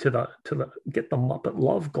get the Muppet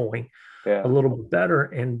love going a little bit better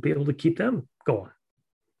and be able to keep them going.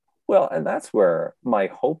 Well, and that's where my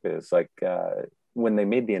hope is. Like when they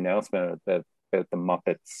made the announcement about the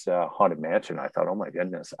Muppets Haunted Mansion, I thought, oh my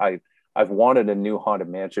goodness, I've wanted a new Haunted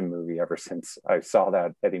Mansion movie ever since I saw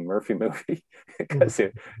that Eddie Murphy movie, because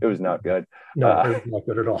it was not good. No, it was not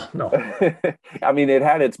good at all. No. I mean, it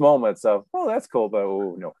had its moments of, oh, that's cool, but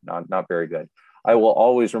no, not very good. I will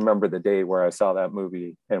always remember the day where I saw that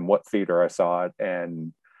movie and what theater I saw it.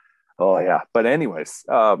 And oh yeah. But anyways,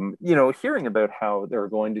 hearing about how they're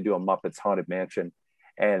going to do a Muppets Haunted Mansion,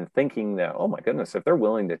 and thinking that, oh my goodness, if they're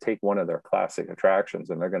willing to take one of their classic attractions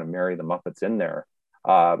and they're going to marry the Muppets in there,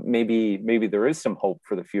 maybe there is some hope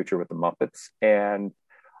for the future with the Muppets. And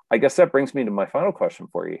I guess that brings me to my final question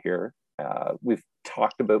for you here. We've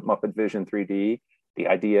talked about Muppet Vision 3D. The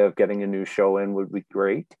idea of getting a new show in would be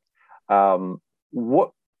great.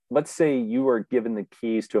 Let's say you are given the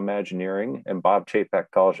keys to Imagineering and Bob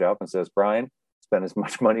Chapek calls you up and says, Brian, spend as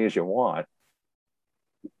much money as you want.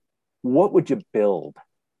 What would you build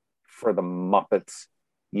for the Muppets?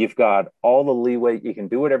 You've got all the leeway. You can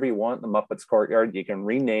do whatever you want in the Muppets Courtyard. You can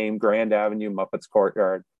rename Grand Avenue Muppets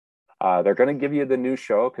Courtyard. They're going to give you the new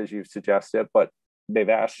show because you've suggested, but they've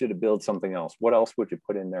asked you to build something else. What else would you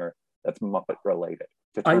put in there that's Muppet related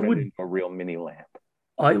to turn it into a real mini land?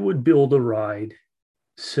 I would build a ride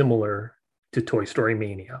similar to Toy Story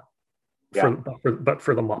Mania, but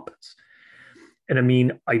for the Muppets. And I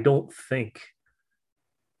mean, I don't think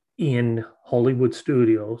in Hollywood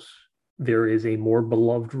studios there is a more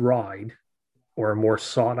beloved ride or a more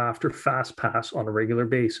sought after fast pass on a regular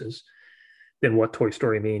basis than what Toy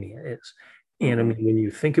Story Mania is. And I mean, when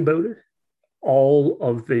you think about it, all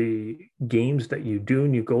of the games that you do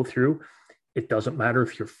and you go through, it doesn't matter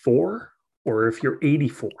if you're 4 or if you're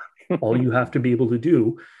 84. All you have to be able to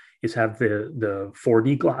do is have the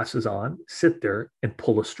 4D glasses on, sit there and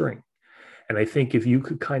pull a string. And I think if you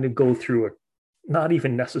could kind of go through not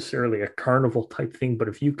even necessarily a carnival type thing, but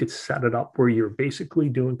if you could set it up where you're basically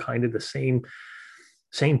doing kind of the same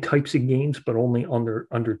types of games, but only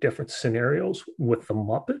under different scenarios with the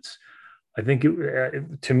Muppets, I think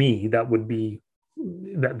to me that would be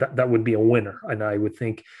a winner. And I would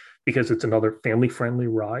think, because it's another family friendly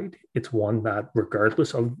ride, it's one that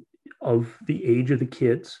regardless of the age of the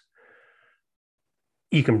kids,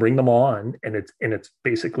 you can bring them on, and it's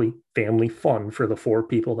basically family fun for the 4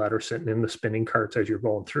 people that are sitting in the spinning carts as you're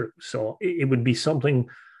going through. So it would be something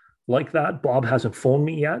like that. Bob hasn't phoned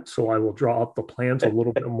me yet, so I will draw up the plans a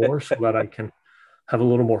little bit more so that I can have a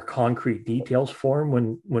little more concrete details for him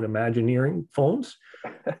when Imagineering phones.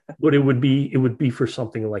 But it would be for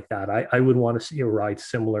something like that. I would want to see a ride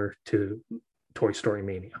similar to Toy Story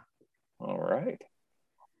Mania. All right.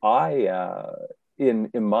 In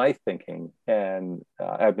my thinking, and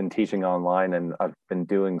I've been teaching online, and I've been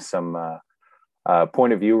doing some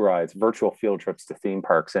point of view rides, virtual field trips to theme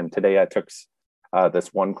parks. And today I took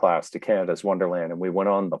this one class to Canada's Wonderland, and we went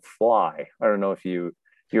on the Fly. I don't know if you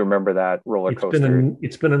remember that roller coaster.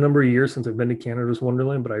 It's been a number of years since I've been to Canada's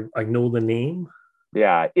Wonderland, but I know the name.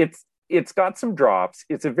 Yeah, it's got some drops.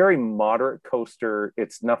 It's a very moderate coaster.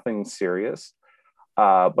 It's nothing serious,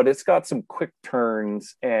 but it's got some quick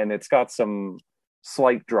turns and it's got some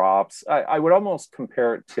slight drops. I would almost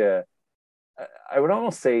compare it to, I would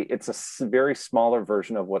almost say it's a very smaller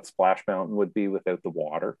version of what Splash Mountain would be without the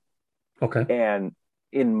water. Okay. And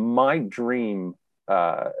in my dream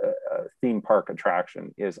theme park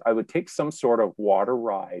attraction is I would take some sort of water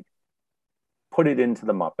ride, put it into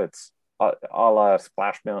the Muppets, a la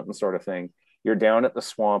Splash Mountain sort of thing. You're down at the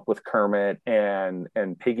swamp with Kermit and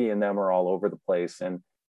Piggy and them are all over the place.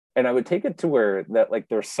 And I would take it to where that like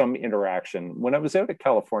there's some interaction. When I was out at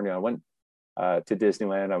California, I went to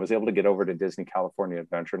Disneyland. I was able to get over to Disney California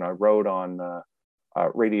Adventure, and I rode on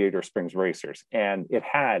Radiator Springs Racers, and it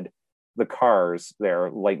had the cars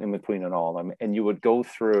there, Lightning McQueen and all of them. And you would go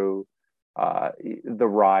through the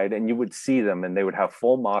ride and you would see them, and they would have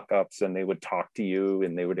full mock-ups, and they would talk to you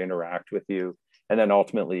and they would interact with you. And then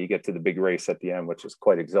ultimately you get to the big race at the end, which is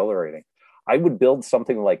quite exhilarating. I would build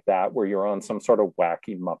something like that where you're on some sort of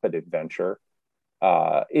wacky Muppet adventure.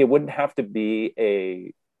 It wouldn't have to be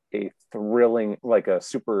a thrilling, like a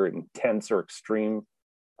super intense or extreme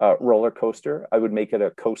roller coaster. I would make it a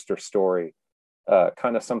coaster story,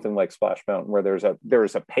 kind of something like Splash Mountain, where there's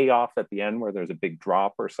a payoff at the end where there's a big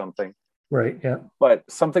drop or something. Right. Yeah. But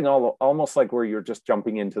something almost like where you're just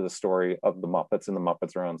jumping into the story of the Muppets, and the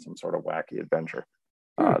Muppets are on some sort of wacky adventure.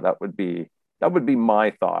 That would be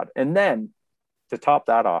my thought. And then to top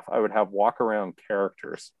that off, I would have walk around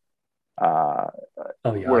characters. Oh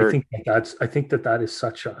yeah, I think that is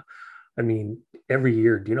such a. I mean, every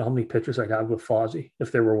year, do you know how many pictures I'd have with Fozzie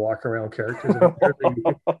if there were walk around characters?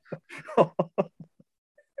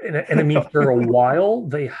 And I mean, for a while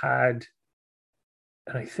they had,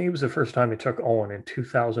 and I think it was the first time it took Owen in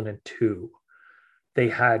 2002. They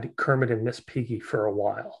had Kermit and Miss Piggy for a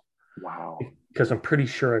while. Wow. Because I'm pretty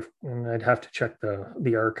sure and I'd have to check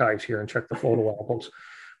the archives here and check the photo albums,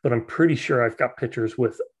 but I'm pretty sure I've got pictures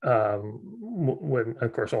with when,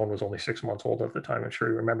 of course, Owen was only 6 months old at the time. I'm sure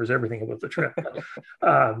he remembers everything about the trip.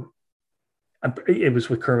 It was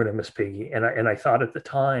with Kermit and Miss Piggy, and I thought at the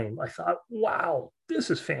time, I thought, wow,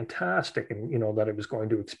 this is fantastic, and that it was going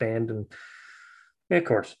to expand, and of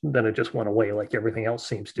course, then it just went away, like everything else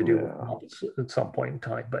seems to do at some point in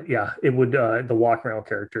time. But yeah, it would the walk around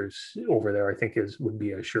characters over there, I think, would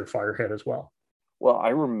be a surefire hit as well. Well, I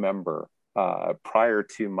remember prior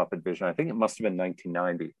to Muppet Vision, I think it must have been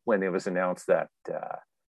 1990 when it was announced that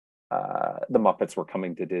the Muppets were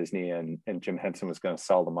coming to Disney and Jim Henson was going to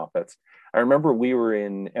sell the Muppets. I remember we were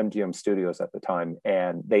in MGM Studios at the time,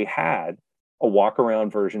 and they had a walk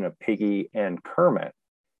around version of Piggy and Kermit,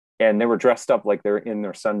 and they were dressed up like they're in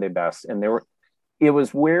their Sunday best, and it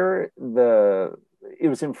was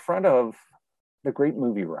in front of the Great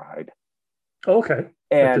Movie Ride. Okay.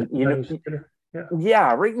 And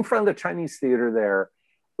yeah, right in front of the Chinese theater there,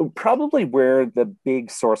 probably where the big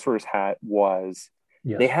Sorcerer's Hat was.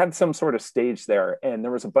 Yes. They had some sort of stage there, and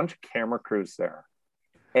there was a bunch of camera crews there.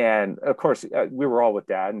 And of course, we were all with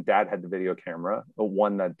Dad, and Dad had the video camera,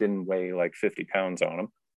 one that didn't weigh like 50 pounds on him.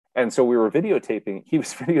 And so he was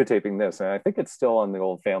videotaping this, and I think it's still on the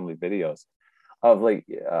old family videos of like,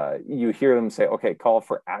 you hear them say, okay, call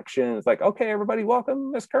for action. It's like, okay, everybody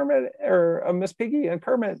welcome Miss Kermit or Miss Piggy and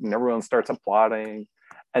Kermit. And everyone starts applauding,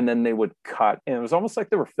 and then they would cut. And it was almost like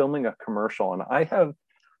they were filming a commercial. And I have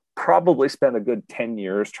probably spent a good 10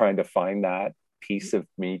 years trying to find that piece of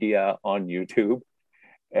media on YouTube.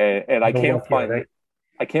 And I can't find it.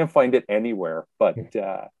 I can't find it anywhere, but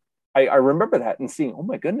I remember that and seeing, oh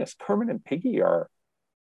my goodness, Kermit and Piggy they're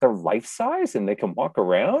life size and they can walk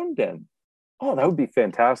around, and oh, that would be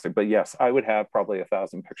fantastic. But yes, I would have probably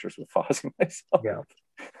 1,000 pictures with Fozzie myself. Yeah,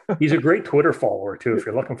 he's a great Twitter follower too. If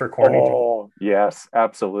you're looking for corny. Oh yes,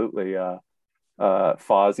 absolutely.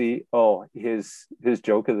 Fozzie. Oh, his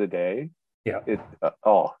joke of the day. Yeah.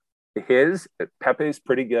 Pepe's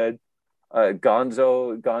pretty good.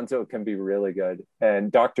 Gonzo can be really good,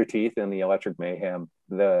 and Dr. Teeth and the Electric Mayhem,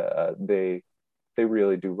 they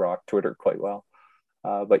really do rock Twitter quite well.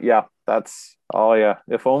 But yeah,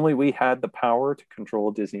 if only we had the power to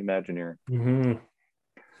control Disney Imagineering. Mm-hmm.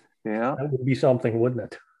 Yeah, that would be something,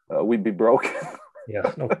 wouldn't it? We'd be broke.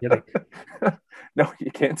 Yeah, no kidding. No,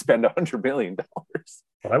 you can't spend $100 million.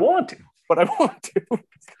 But I want to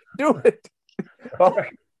do it. Well,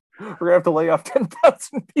 right. We're gonna have to lay off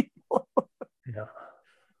 10,000 people. Yeah.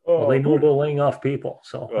 Well, they know they're laying off people,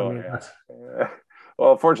 so yeah.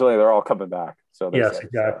 Well, fortunately, they're all coming back. So yes,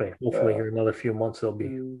 exactly. Hopefully, here in another few months, they'll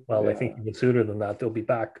be. Well, I think even sooner than that, they'll be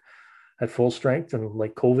back at full strength, and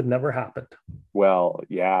like COVID never happened. Well,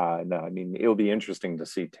 yeah, no, I mean, it'll be interesting to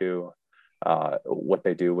see too what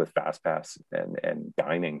they do with FastPass and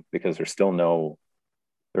dining, because there's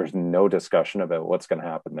no discussion about what's going to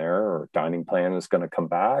happen there, or dining plan is going to come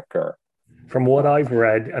back. Or from what I've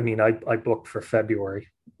read, I mean, I booked for February,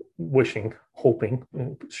 hoping,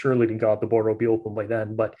 surely to God the border will be open by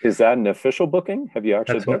then. But is that an official booking? Have you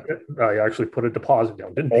actually booked? I actually put a deposit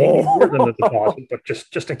down. Didn't pay me more than the deposit, but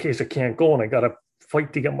just in case I can't go and I got to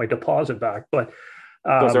fight to get my deposit back. But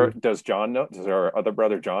does John know? Does our other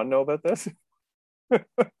brother John know about this?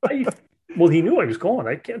 Well, he knew I was going.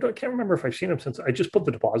 I can't remember if I've seen him since. I just put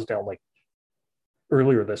the deposit down like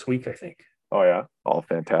earlier this week, I think. Oh yeah, all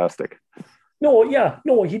fantastic. No,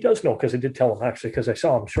 he does know, because I did tell him actually, because I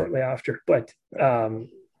saw him shortly after. But the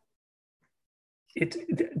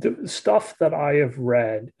stuff that I have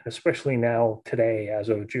read, especially now today, as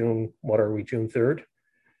of June. What are we? June 3rd.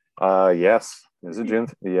 Yes. Is it June?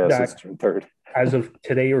 Yes, it's June 3rd. As of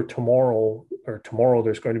today or tomorrow,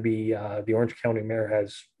 there's going to be the Orange County Mayor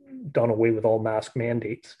has done away with all mask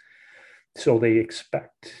mandates. So they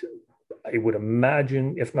expect, I would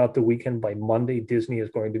imagine, if not the weekend, by Monday, Disney is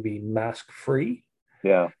going to be mask free.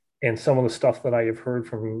 Yeah. And some of the stuff that I have heard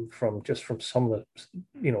from some of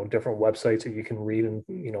the, different websites that you can read, and,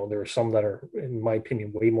 there are some that are, in my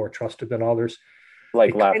opinion, way more trusted than others.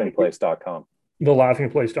 Like laughingplace.com. The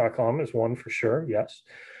laughingplace.com is one for sure. Yes.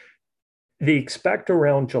 They expect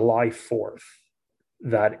around July 4th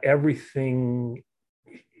that everything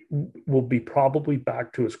will be probably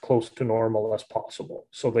back to as close to normal as possible.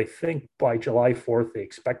 So they think by July 4th, they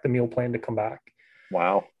expect the meal plan to come back.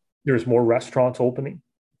 Wow. There's more restaurants opening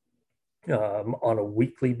on a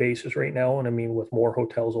weekly basis right now. And I mean, with more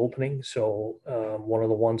hotels opening. So one of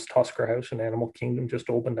the ones, Tusker House in Animal Kingdom, just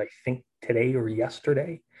opened, I think today or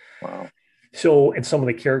yesterday. Wow. So, and some of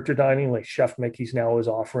the character dining, like Chef Mickey's now is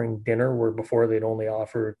offering dinner, where before they'd only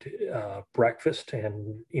offered breakfast.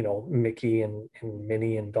 And, Mickey and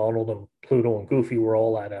Minnie and Donald and Pluto and Goofy were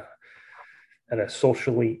all at a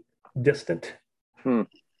socially distant,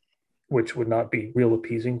 which would not be real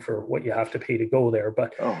appeasing for what you have to pay to go there.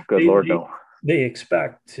 But oh, good Lord, no. They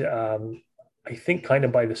expect I think kind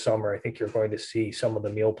of by the summer, I think you're going to see some of the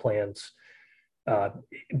meal plans uh,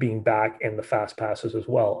 being back and the fast passes as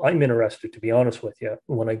well. I'm interested, to be honest with you,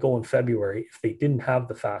 when I go in February, if they didn't have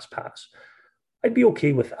the fast pass, I'd be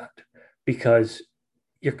okay with that because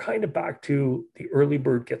you're kind of back to the early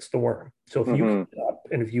bird gets the worm. So if you Mm-hmm. can get up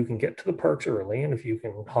and if you can get to the parks early and if you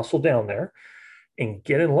can hustle down there and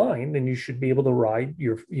get in line, then you should be able to ride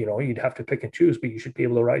your, you'd have to pick and choose, but you should be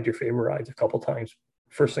able to ride your favorite rides a couple times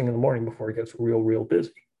first thing in the morning before it gets real, real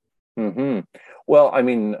busy. Mm-hmm. Well, I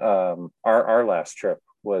mean, our last trip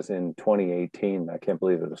was in 2018. I can't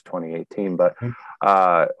believe it was 2018, but Mhm.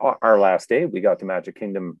 our last day, we got to Magic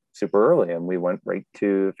Kingdom super early, and we went right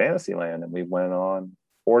to Fantasyland, and we went on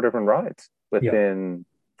 4 different rides Yeah. within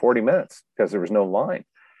 40 minutes because there was no line,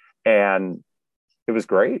 and it was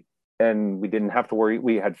great. And we didn't have to worry.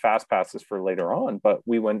 We had fast passes for later on, but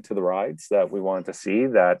we went to the rides that we wanted to see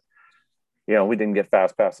that we didn't get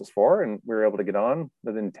fast passes for, and we were able to get on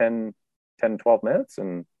within 12 minutes,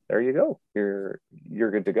 and there you go,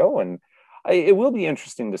 you're good to go. And it will be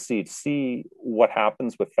interesting to see what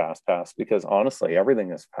happens with fast pass, because honestly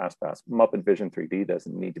everything is fast pass. Muppet Vision 3D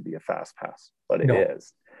doesn't need to be a fast pass, but it No.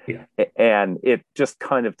 is. Yeah. And it just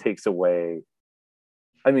kind of takes away,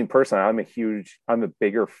 I mean, personally, I'm a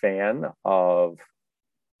bigger fan of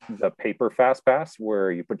the paper fast pass,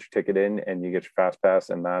 where you put your ticket in and you get your fast pass,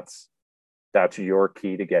 and that's your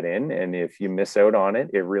key to get in. And if you miss out on it,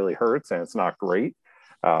 it really hurts and it's not great.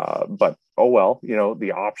 But oh well,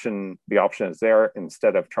 the option is there,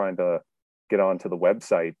 instead of trying to get onto the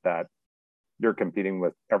website that you're competing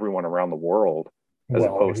with everyone around the world, as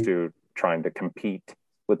Well, opposed to trying to compete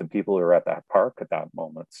with the people who are at that park at that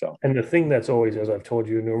moment. So and the thing that's always, as I've told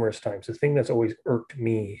you numerous times, the thing that's always irked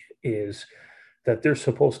me is that they're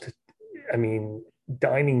supposed to, I mean,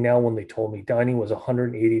 dining now, when they told me dining was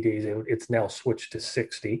 180 days out, it's now switched to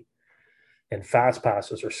 60. And fast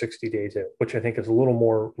passes are 60 days out, which I think is a little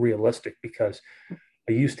more realistic because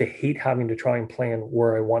I used to hate having to try and plan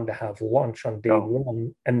where I wanted to have lunch on day oh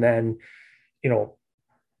one. And then, you know,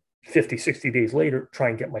 50, 60 days later, try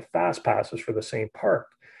and get my fast passes for the same park.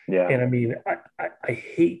 yeah, And I mean, I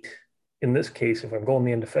hate in this case, if I'm going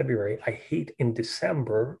the end of February, I hate in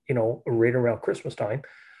December, right around Christmas time,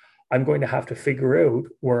 I'm going to have to figure out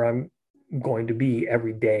where I'm going to be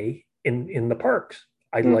every day in the parks.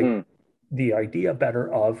 I like mm-hmm. the idea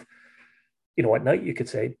better of, at night you could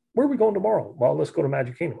say, where are we going tomorrow? Well, let's go to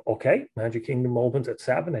Magic Kingdom. Okay, Magic Kingdom opens at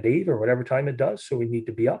 7, at 8, or whatever time it does. So we need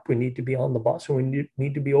to be up, we need to be on the bus, and we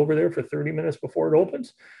need to be over there for 30 minutes before it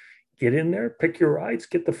opens. Get in there, pick your rides,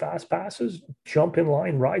 get the fast passes, jump in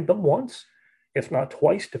line, ride them once, if not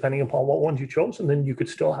twice, depending upon what ones you chose. And then you could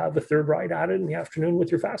still have the third ride added in the afternoon with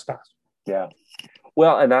your fast pass. Yeah.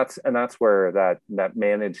 Well, and that's where that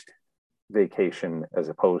managed vacation, as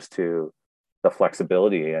opposed to the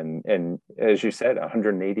flexibility, and as you said,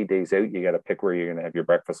 180 days out, you got to pick where you're going to have your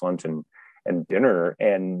breakfast, lunch, and dinner.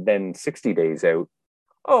 And then 60 days out,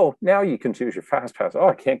 oh, now you can choose your fast pass. Oh,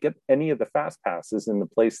 I can't get any of the fast passes in the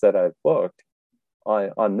place that I've booked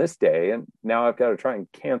on this day, and now I've got to try and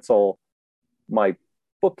cancel my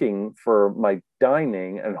booking for my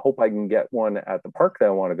dining and hope I can get one at the park that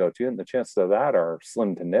I want to go to, and the chances of that are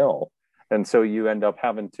slim to nil. And so you end up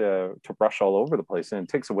having to rush all over the place, and it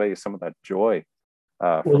takes away some of that joy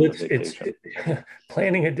from Well, the vacation.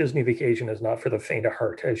 planning a Disney vacation is not for the faint of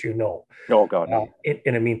heart, as you know. Oh God, no.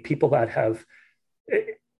 And I mean, people that have,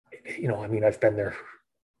 I mean, I've been there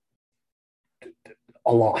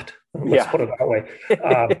a lot. Let's put it that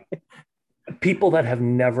way. People that have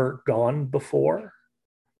never gone before,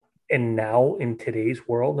 and now in today's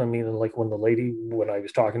world, I mean, like when I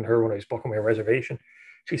was talking to her, when I was booking my reservation,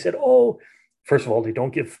 she said, oh, first of all, they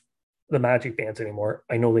don't give the magic bands anymore.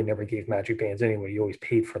 I know they never gave magic bands anyway. You always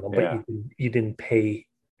paid for them, but you didn't pay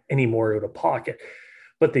any more out of pocket.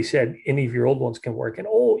 But they said any of your old ones can work. And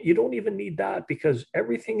oh, you don't even need that because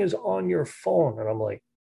everything is on your phone. And I'm like,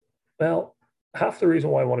 well, half the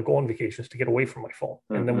reason why I want to go on vacation is to get away from my phone.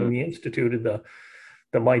 Mm-hmm. And then when we instituted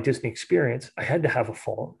the My Disney experience, I had to have a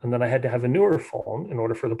phone, and then I had to have a newer phone in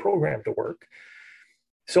order for the program to work.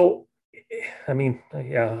 So, I mean,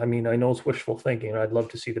 I know it's wishful thinking. I'd love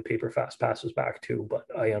to see the paper fast passes back too, but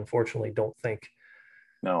I unfortunately don't think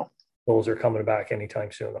those are coming back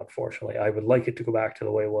anytime soon. Unfortunately, I would like it to go back to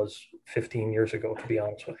the way it was 15 years ago, to be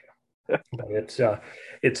honest with you. But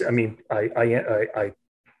it's. I mean, I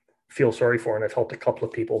feel sorry for, and I've helped a couple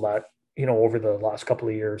of people that over the last couple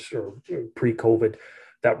of years or pre-COVID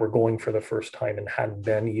that were going for the first time and hadn't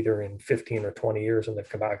been either in 15 or 20 years, and they've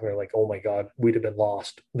come back and they're like, oh my God, we'd have been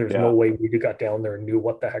lost. There's no way we'd have got down there and knew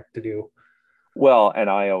what the heck to do. Well, and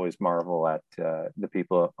I always marvel at the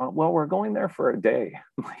people. Oh, well, we're going there for a day.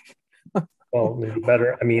 I'm like, Well, maybe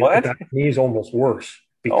better. I mean, what? that to me is almost worse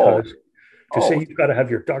Oh, because to say oh, you've got to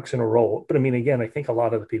have your ducks in a row. But I mean, again, I think a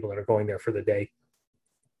lot of the people that are going there for the day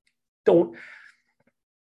don't,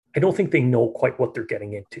 I don't think they know quite what they're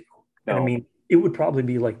getting into. And I no. mean, it would probably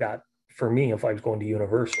be like that for me if I was going to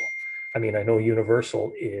Universal. I mean, I know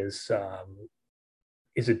Universal is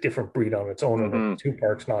a different breed on its own, and Hmm. it's two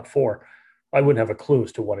parks, not four. I wouldn't have a clue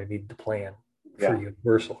as to what I need to plan for Yeah.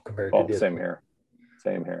 Universal compared to Oh, same Disney. here.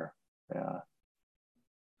 Same here. Yeah.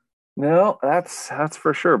 No, that's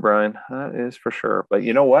for sure, Brian. That is for sure. But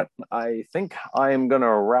you know what? I think I am going to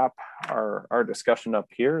wrap our discussion up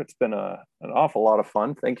here. It's been an awful lot of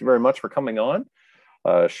fun. Thank you very much for coming on,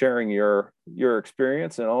 sharing your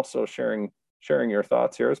experience, and also sharing your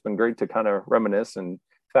thoughts here. It's been great to kind of reminisce. And in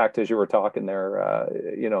fact, as you were talking there,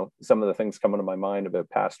 some of the things coming to my mind about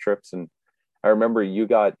past trips. And I remember you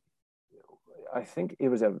got, I think it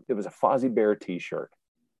was a Fozzie Bear T-shirt,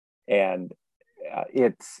 and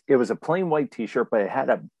it was a plain white T-shirt, but it had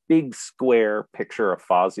a big square picture of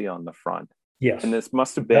Fozzie on the front. Yes. And this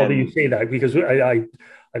must have Now that you been say that, because I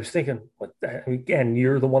was thinking, what the, again,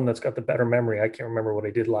 you're the one that's got the better memory. I can't remember what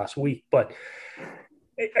I did last week, but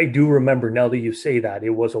I do remember now that you say that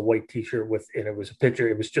it was a white T-shirt with, and it was a picture.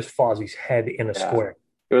 It was just Fozzie's head in a yeah, square.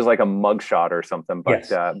 it was like a mugshot or something, Yes,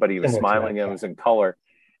 but he was similar to that. smiling and it Yeah. was in color.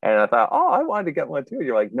 And I thought, oh, I wanted to get one too.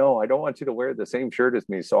 You're like, no, I don't want you to wear the same shirt as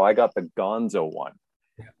me. So I got the Gonzo one.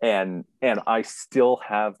 Yeah. And I still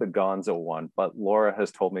have the Gonzo one, but Laura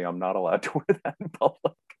has told me I'm not allowed to wear that in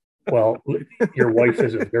public. Well, your wife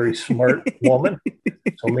is a very smart woman,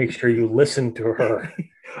 so make sure you listen to her.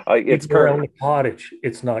 It's Even around currently the cottage,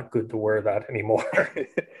 it's not good to wear that anymore.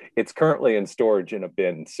 it's currently in storage in a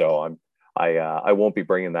bin, so I won't be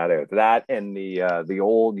bringing that out. That and the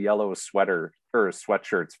old yellow sweater or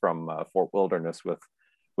sweatshirts from Fort Wilderness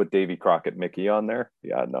with Davy Crockett Mickey on there.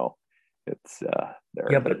 Yeah, no, it's Yeah,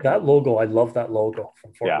 they're but that logo, I love that logo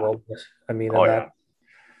from Fort yeah. Wilderness. I mean, Oh and yeah, that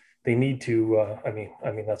they need to. I mean,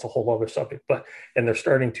 that's a whole other subject. But and they're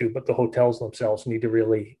starting to. But the hotels themselves need to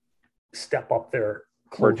really step up their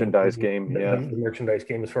clothing, merchandise game. Yeah, the merchandise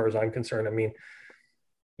game. As far as I'm concerned, I mean,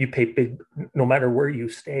 you pay big. No matter where you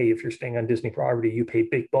stay, if you're staying on Disney property, you pay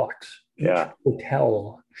big bucks. Each yeah,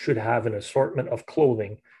 hotel should have an assortment of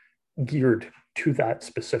clothing geared to that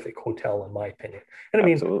specific hotel, in my opinion. And I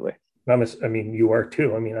mean, absolutely. I mean, you are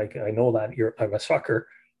too. I mean, I know that I'm a sucker.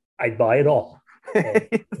 I'd buy it all, and,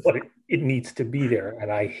 but it needs to be there.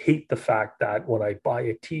 And I hate the fact that when I buy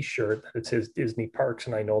a T-shirt that it says Disney Parks,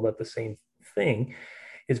 and I know that the same thing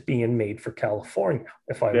is being made for California.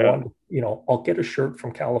 If I Yeah, want, I'll get a shirt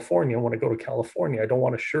from California when I go to California. I don't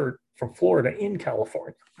want a shirt from Florida in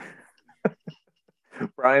California.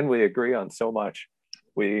 Brian, we agree on so much.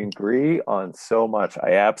 We agree on so much.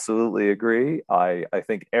 I absolutely agree. I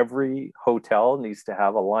think every hotel needs to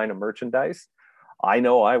have a line of merchandise. I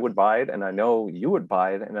know I would buy it, and I know you would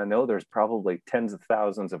buy it, and I know there's probably tens of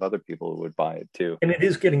thousands of other people who would buy it too. And it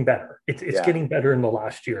is getting better. It's Yeah, getting better in the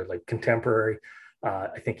last year, like contemporary.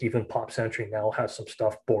 I think even Pop Century now has some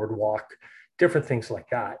stuff, Boardwalk, different things like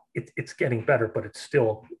that. It's getting better, but it's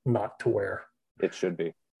still not to where it should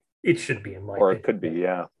be, it should be, in my or it opinion. could be.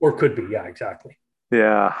 Yeah, Or could be. Yeah, exactly.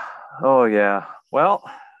 yeah. Oh yeah. Well,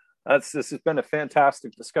 this has been a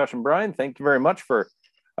fantastic discussion, Brian. Thank you very much for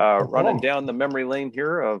No running problem. down the memory lane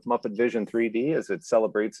here of Muppet Vision 3D as it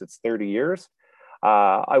celebrates its 30 years.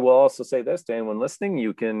 I will also say this to anyone listening: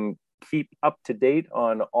 you can keep up to date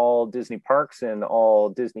on all Disney parks and all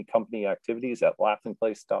Disney company activities at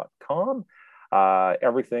laughingplace.com.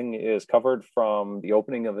 Everything is covered from the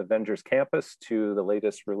opening of Avengers Campus to the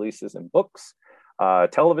latest releases and books.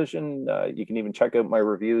 Television, you can even check out my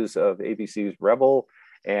reviews of ABC's Rebel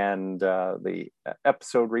and the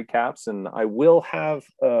episode recaps. And I will have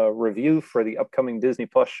a review for the upcoming Disney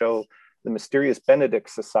Plus show, The Mysterious Benedict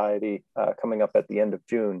Society, coming up at the end of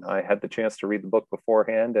June. I had the chance to read the book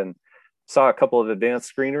beforehand and saw a couple of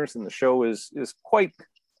advanced screeners, and the show is quite,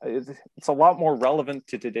 it's a lot more relevant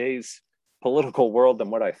to today's political world than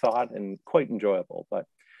what I thought, and quite enjoyable. But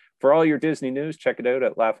for all your Disney news, check it out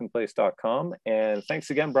at laughingplace.com. And thanks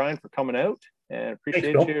again, Brian, for coming out, and Thanks,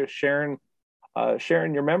 appreciate Bill. you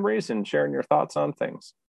sharing your memories and sharing your thoughts on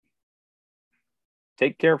things.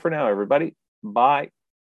 Take care for now, everybody. Bye.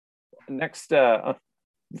 Next,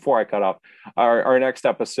 before I cut off, our next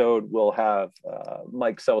episode, we'll have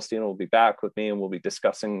Mike Celestino will be back with me, and we'll be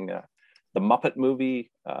discussing the Muppet movie,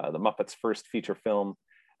 the Muppets' first feature film,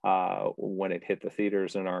 when it hit the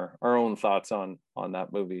theaters, and our own thoughts on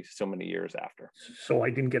that movie so many years after. So I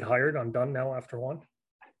didn't get hired. I'm done now after one.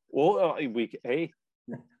 Well,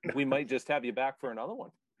 we might just have you back for another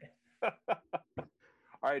one. All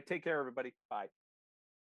right, take care, everybody. Bye.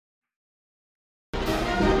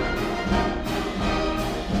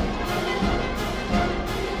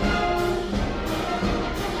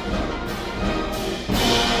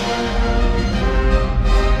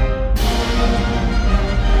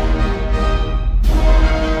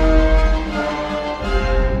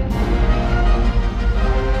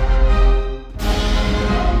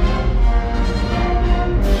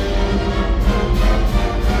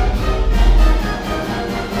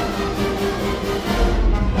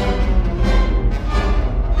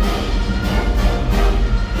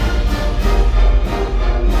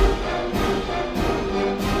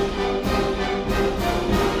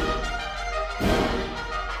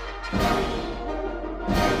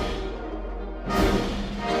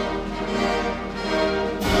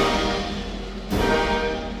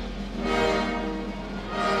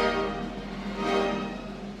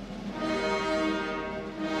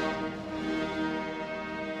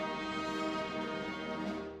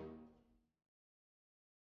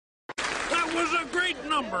 That was a great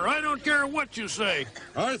number. I don't care what you say.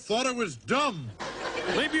 I thought it was dumb.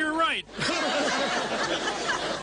 Maybe you're right.